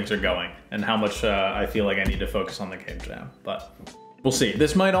depending on how things are going and how much I feel like I need to focus on the game jam. But we'll see.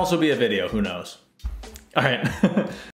 This might also be a video. Who knows? All right.